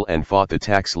school and fought the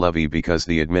tax levy because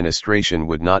the administration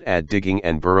would not add digging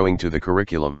and burrowing to the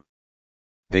curriculum.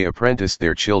 They apprenticed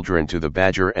their children to the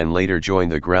badger and later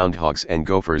joined the groundhogs and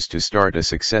gophers to start a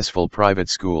successful private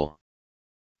school.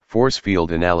 Force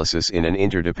field analysis in an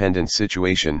interdependent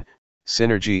situation.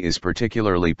 Synergy is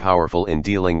particularly powerful in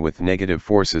dealing with negative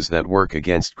forces that work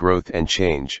against growth and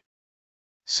change.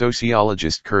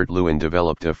 Sociologist Kurt Lewin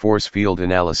developed a force field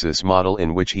analysis model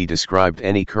in which he described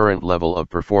any current level of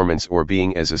performance or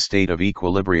being as a state of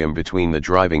equilibrium between the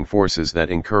driving forces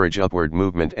that encourage upward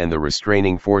movement and the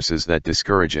restraining forces that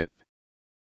discourage it.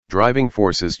 Driving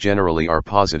forces generally are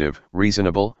positive,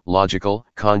 reasonable, logical,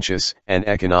 conscious, and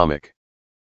economic.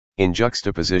 In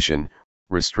juxtaposition,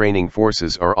 restraining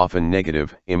forces are often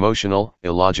negative, emotional,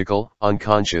 illogical,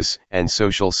 unconscious, and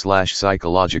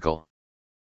social/psychological.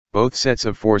 Both sets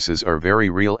of forces are very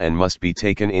real and must be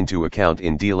taken into account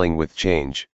in dealing with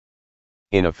change.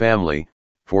 In a family,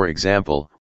 for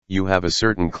example, you have a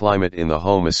certain climate in the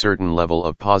home, a certain level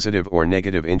of positive or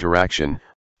negative interaction,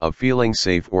 of feeling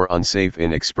safe or unsafe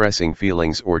in expressing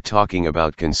feelings or talking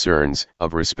about concerns,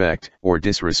 of respect or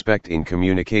disrespect in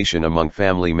communication among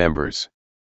family members.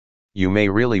 You may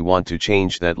really want to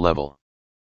change that level.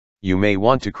 You may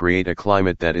want to create a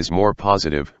climate that is more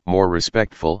positive, more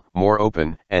respectful, more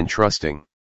open, and trusting.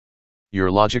 Your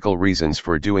logical reasons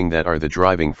for doing that are the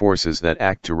driving forces that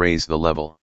act to raise the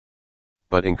level.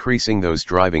 But increasing those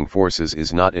driving forces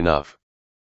is not enough.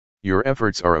 Your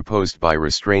efforts are opposed by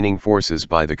restraining forces,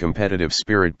 by the competitive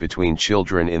spirit between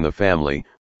children in the family,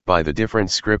 by the different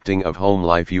scripting of home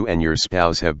life you and your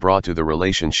spouse have brought to the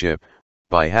relationship,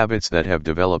 by habits that have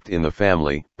developed in the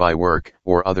family, by work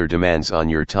or other demands on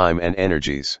your time and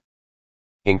energies.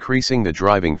 Increasing the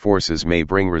driving forces may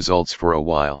bring results for a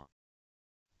while.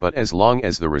 But as long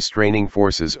as the restraining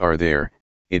forces are there,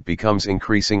 it becomes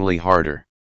increasingly harder.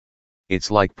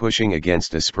 It's like pushing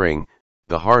against a spring.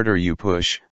 The harder you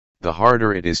push, the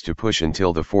harder it is to push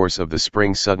until the force of the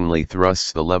spring suddenly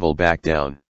thrusts the level back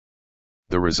down.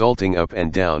 The resulting up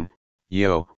and down,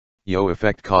 yo-yo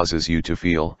effect causes you to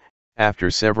feel,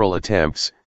 after several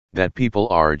attempts, that people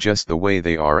are just the way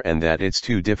they are and that it's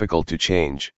too difficult to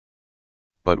change.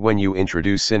 But when you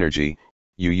introduce synergy,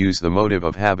 you use the motive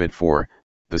of habit 4,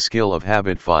 the skill of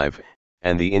habit 5,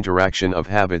 and the interaction of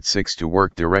habit 6 to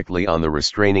work directly on the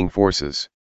restraining forces.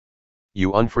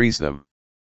 You unfreeze them,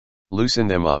 loosen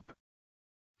them up,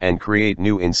 and create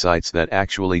new insights that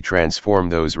actually transform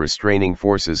those restraining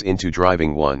forces into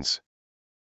driving ones.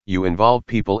 You involve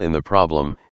people in the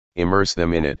problem, immerse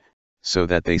them in it, so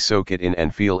that they soak it in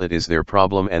and feel it is their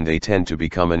problem, and they tend to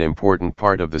become an important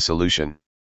part of the solution.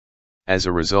 As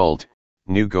a result,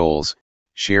 new goals,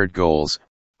 shared goals,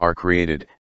 are created,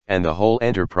 and the whole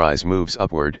enterprise moves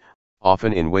upward,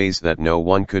 often in ways that no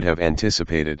one could have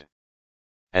anticipated.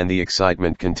 And the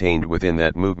excitement contained within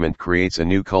that movement creates a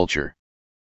new culture.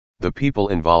 The people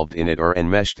involved in it are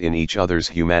enmeshed in each other's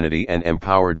humanity and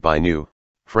empowered by new,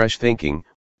 fresh thinking,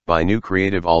 by new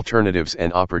creative alternatives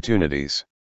and opportunities.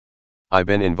 I've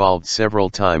been involved several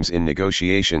times in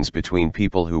negotiations between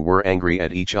people who were angry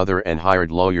at each other and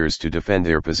hired lawyers to defend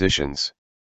their positions.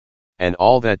 And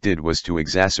all that did was to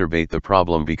exacerbate the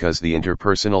problem because the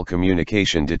interpersonal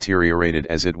communication deteriorated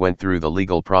as it went through the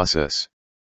legal process.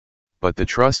 But the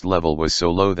trust level was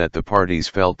so low that the parties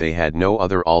felt they had no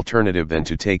other alternative than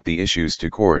to take the issues to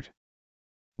court.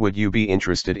 Would you be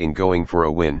interested in going for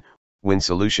a win-win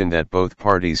solution that both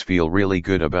parties feel really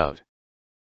good about?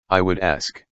 I would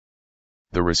ask.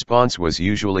 The response was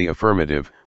usually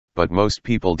affirmative, but most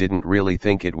people didn't really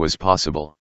think it was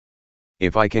possible.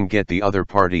 If I can get the other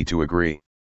party to agree,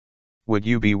 would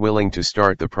you be willing to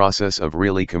start the process of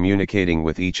really communicating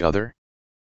with each other?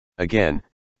 Again,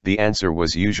 the answer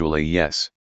was usually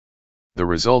yes. The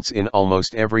results in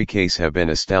almost every case have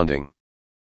been astounding.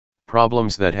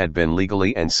 Problems that had been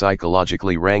legally and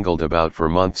psychologically wrangled about for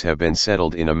months have been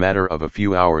settled in a matter of a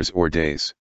few hours or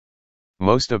days.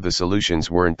 Most of the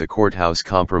solutions weren't the courthouse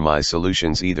compromise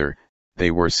solutions either, they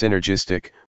were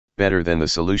synergistic, better than the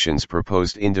solutions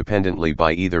proposed independently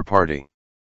by either party.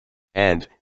 And,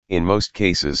 in most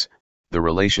cases, the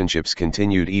relationships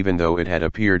continued even though it had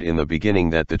appeared in the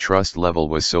beginning that the trust level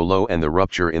was so low and the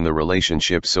rupture in the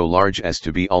relationship so large as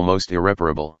to be almost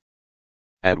irreparable.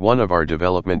 At one of our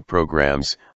development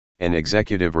programs, an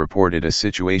executive reported a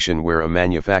situation where a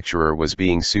manufacturer was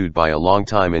being sued by a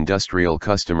long-time industrial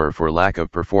customer for lack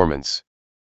of performance.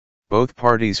 Both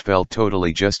parties felt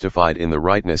totally justified in the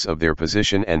rightness of their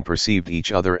position and perceived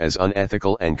each other as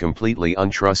unethical and completely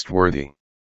untrustworthy.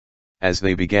 As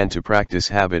they began to practice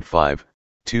habit 5,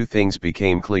 two things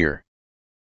became clear.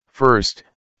 First,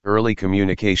 Early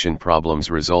communication problems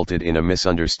resulted in a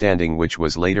misunderstanding which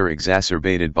was later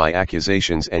exacerbated by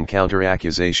accusations and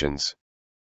counter-accusations.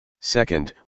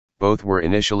 Second, both were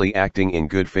initially acting in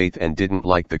good faith and didn't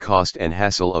like the cost and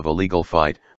hassle of a legal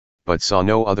fight, but saw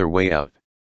no other way out.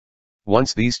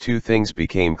 Once these two things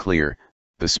became clear,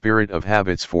 the spirit of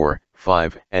habits 4,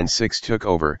 5, and 6 took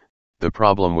over, the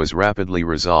problem was rapidly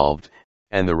resolved,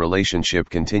 and the relationship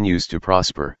continues to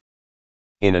prosper.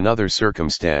 In another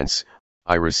circumstance,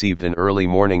 I received an early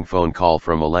morning phone call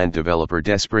from a land developer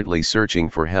desperately searching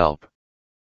for help.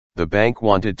 The bank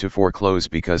wanted to foreclose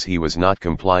because he was not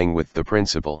complying with the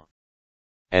principal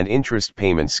and interest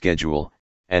payment schedule,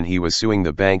 and he was suing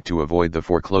the bank to avoid the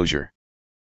foreclosure.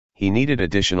 He needed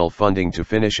additional funding to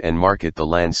finish and market the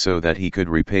land so that he could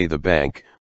repay the bank,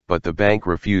 but the bank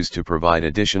refused to provide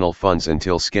additional funds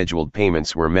until scheduled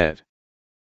payments were met.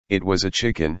 It was a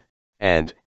chicken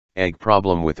and egg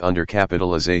problem with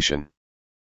undercapitalization.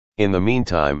 In the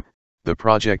meantime, the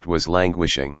project was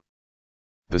languishing.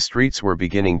 The streets were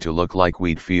beginning to look like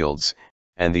wheat fields,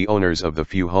 and the owners of the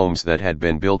few homes that had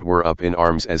been built were up in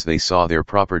arms as they saw their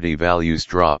property values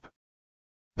drop.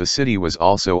 The city was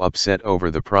also upset over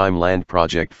the prime land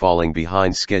project falling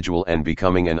behind schedule and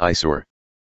becoming an eyesore.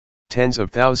 Tens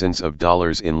of thousands of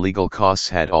dollars in legal costs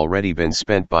had already been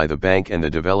spent by the bank and the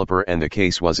developer, and the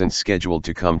case wasn't scheduled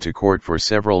to come to court for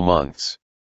several months.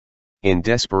 In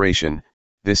desperation,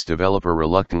 this developer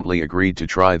reluctantly agreed to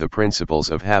try the principles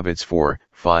of habits 4,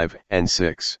 5, and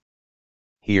 6.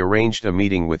 He arranged a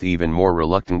meeting with even more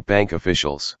reluctant bank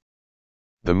officials.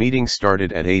 The meeting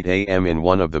started at 8 a.m. in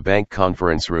one of the bank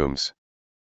conference rooms.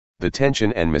 The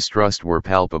tension and mistrust were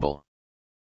palpable.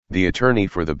 The attorney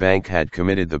for the bank had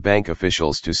committed the bank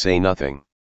officials to say nothing.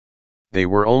 They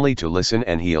were only to listen,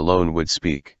 and he alone would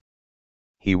speak.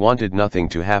 He wanted nothing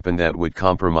to happen that would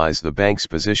compromise the bank's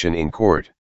position in court.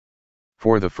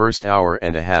 For the first hour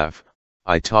and a half,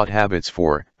 I taught habits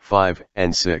 4, 5,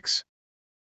 and 6.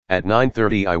 At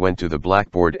 9:30 I went to the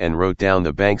blackboard and wrote down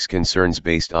the bank's concerns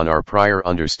based on our prior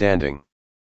understanding.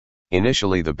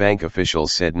 Initially the bank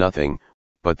officials said nothing,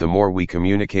 but the more we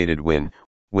communicated win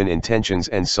intentions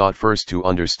and sought first to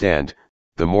understand,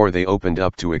 the more they opened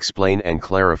up to explain and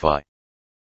clarify.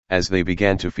 As they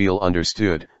began to feel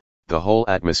understood, the whole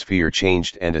atmosphere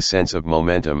changed, and a sense of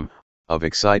momentum, of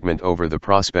excitement over the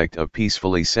prospect of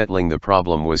peacefully settling the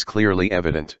problem was clearly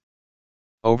evident.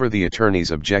 Over the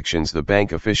attorney's objections the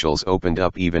bank officials opened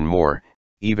up even more,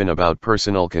 even about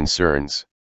personal concerns.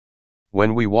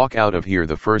 When we walk out of here,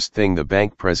 the first thing the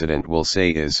bank president will say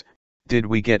is, "Did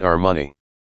we get our money?"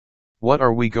 What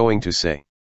are we going to say?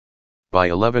 By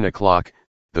 11 o'clock,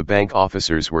 the bank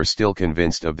officers were still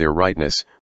convinced of their rightness,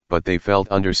 but they felt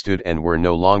understood and were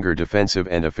no longer defensive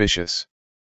and officious.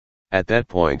 At that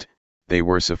point, they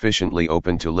were sufficiently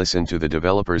open to listen to the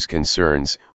developer's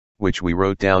concerns, which we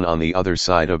wrote down on the other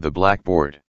side of the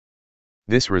blackboard.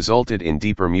 This resulted in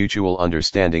deeper mutual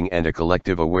understanding and a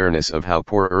collective awareness of how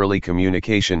poor early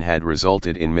communication had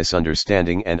resulted in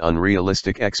misunderstanding and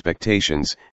unrealistic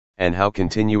expectations, and how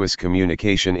continuous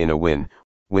communication in a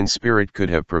win-win spirit could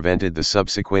have prevented the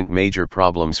subsequent major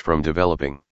problems from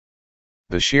developing.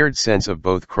 The shared sense of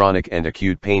both chronic and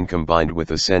acute pain combined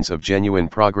with a sense of genuine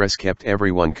progress kept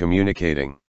everyone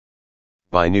communicating.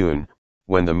 By noon,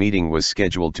 when the meeting was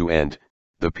scheduled to end,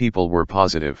 the people were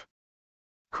positive,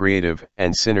 creative,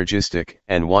 and synergistic,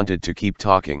 and wanted to keep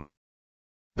talking.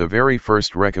 The very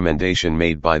first recommendation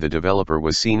made by the developer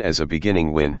was seen as a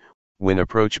beginning win-win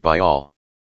approach by all.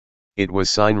 It was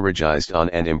synergized on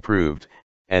and improved,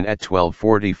 and at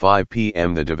 12:45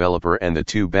 p.m. the developer and the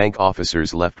two bank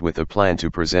officers left with a plan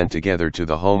to present together to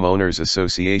the Homeowners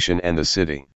Association and the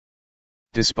city.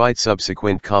 Despite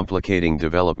subsequent complicating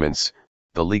developments,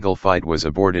 the legal fight was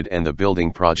aborted and the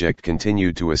building project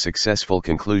continued to a successful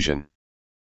conclusion.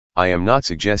 I am not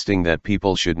suggesting that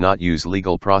people should not use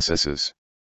legal processes.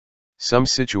 Some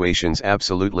situations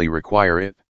absolutely require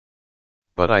it.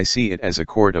 But I see it as a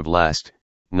court of last,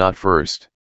 not first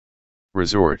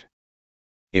resort.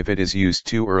 If it is used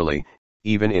too early,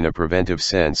 even in a preventive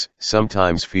sense,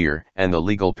 sometimes fear and the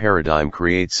legal paradigm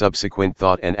create subsequent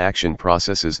thought and action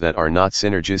processes that are not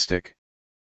synergistic.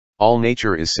 All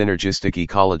nature is synergistic.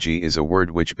 Ecology is a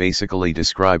word which basically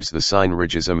describes the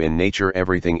synergism in nature.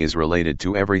 Everything is related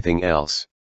to everything else.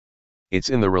 It's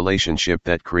in the relationship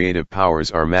that creative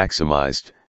powers are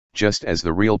maximized, just as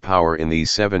the real power in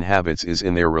these 7 habits is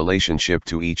in their relationship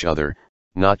to each other,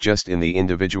 not just in the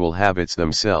individual habits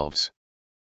themselves.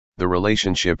 The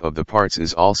relationship of the parts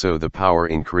is also the power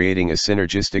in creating a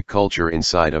synergistic culture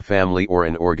inside a family or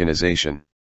an organization.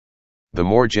 The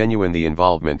more genuine the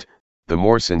involvement, the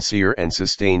more sincere and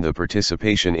sustained the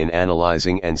participation in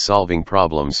analyzing and solving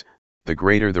problems, the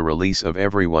greater the release of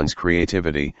everyone's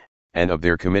creativity, and of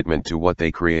their commitment to what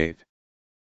they create.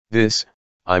 This,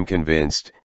 I'm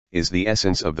convinced, is the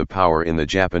essence of the power in the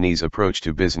Japanese approach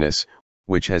to business,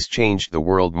 which has changed the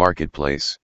world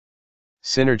marketplace.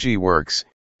 Synergy works,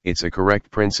 it's a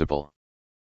correct principle.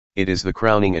 It is the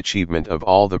crowning achievement of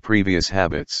all the previous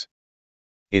habits.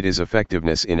 It is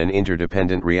effectiveness in an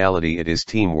interdependent reality. It is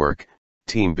teamwork,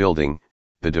 team building,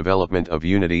 the development of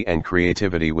unity and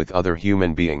creativity with other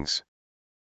human beings.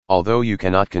 Although you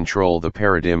cannot control the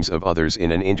paradigms of others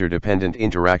in an interdependent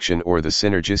interaction or the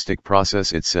synergistic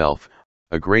process itself,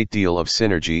 a great deal of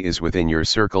synergy is within your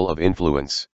circle of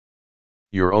influence.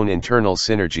 Your own internal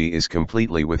synergy is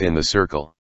completely within the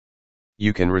circle.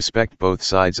 You can respect both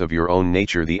sides of your own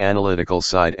nature, the analytical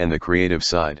side and the creative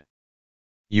side.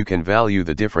 You can value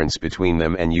the difference between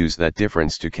them and use that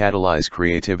difference to catalyze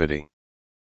creativity.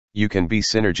 You can be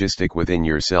synergistic within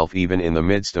yourself even in the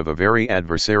midst of a very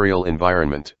adversarial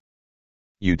environment.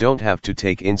 You don't have to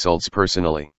take insults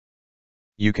personally.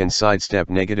 You can sidestep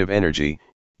negative energy,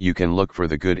 you can look for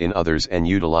the good in others and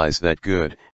utilize that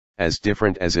good, as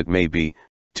different as it may be,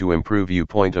 to improve your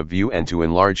point of view and to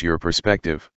enlarge your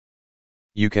perspective.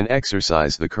 You can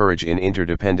exercise the courage in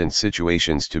interdependent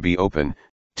situations to be open,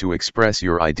 to express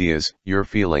your ideas, your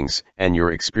feelings, and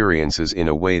your experiences in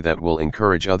a way that will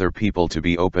encourage other people to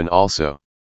be open also.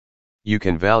 You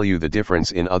can value the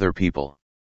difference in other people.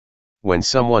 When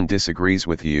someone disagrees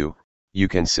with you, you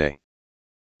can say,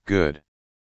 "Good.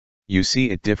 You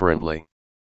see it differently."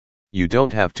 You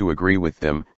don't have to agree with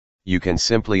them, you can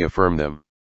simply affirm them.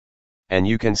 And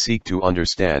you can seek to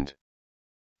understand.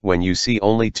 When you see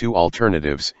only two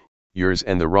alternatives, yours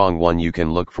and the wrong one, you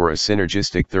can look for a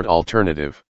synergistic third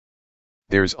alternative.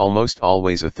 There's almost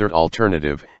always a third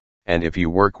alternative, and if you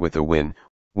work with a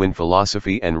win-win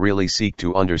philosophy and really seek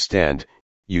to understand,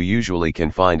 you usually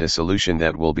can find a solution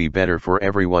that will be better for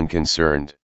everyone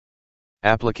concerned.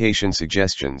 Application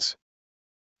suggestions.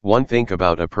 1. Think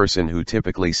about a person who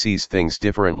typically sees things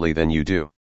differently than you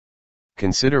do.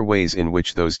 Consider ways in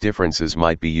which those differences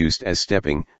might be used as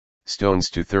stepping stones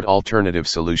to third alternative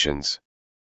solutions.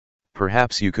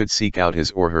 Perhaps you could seek out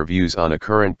his or her views on a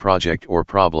current project or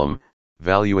problem,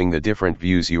 valuing the different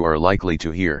views you are likely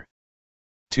to hear.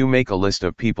 2. Make a list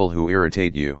of people who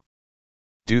irritate you.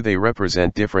 Do they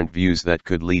represent different views that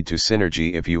could lead to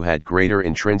synergy if you had greater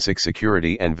intrinsic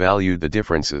security and valued the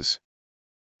differences?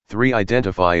 3.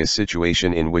 Identify a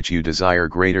situation in which you desire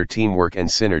greater teamwork and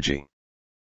synergy.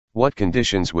 What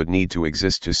conditions would need to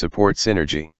exist to support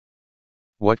synergy?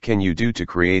 What can you do to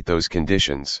create those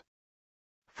conditions?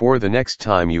 4. The next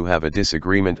time you have a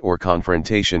disagreement or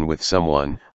confrontation with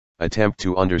someone, attempt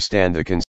to understand the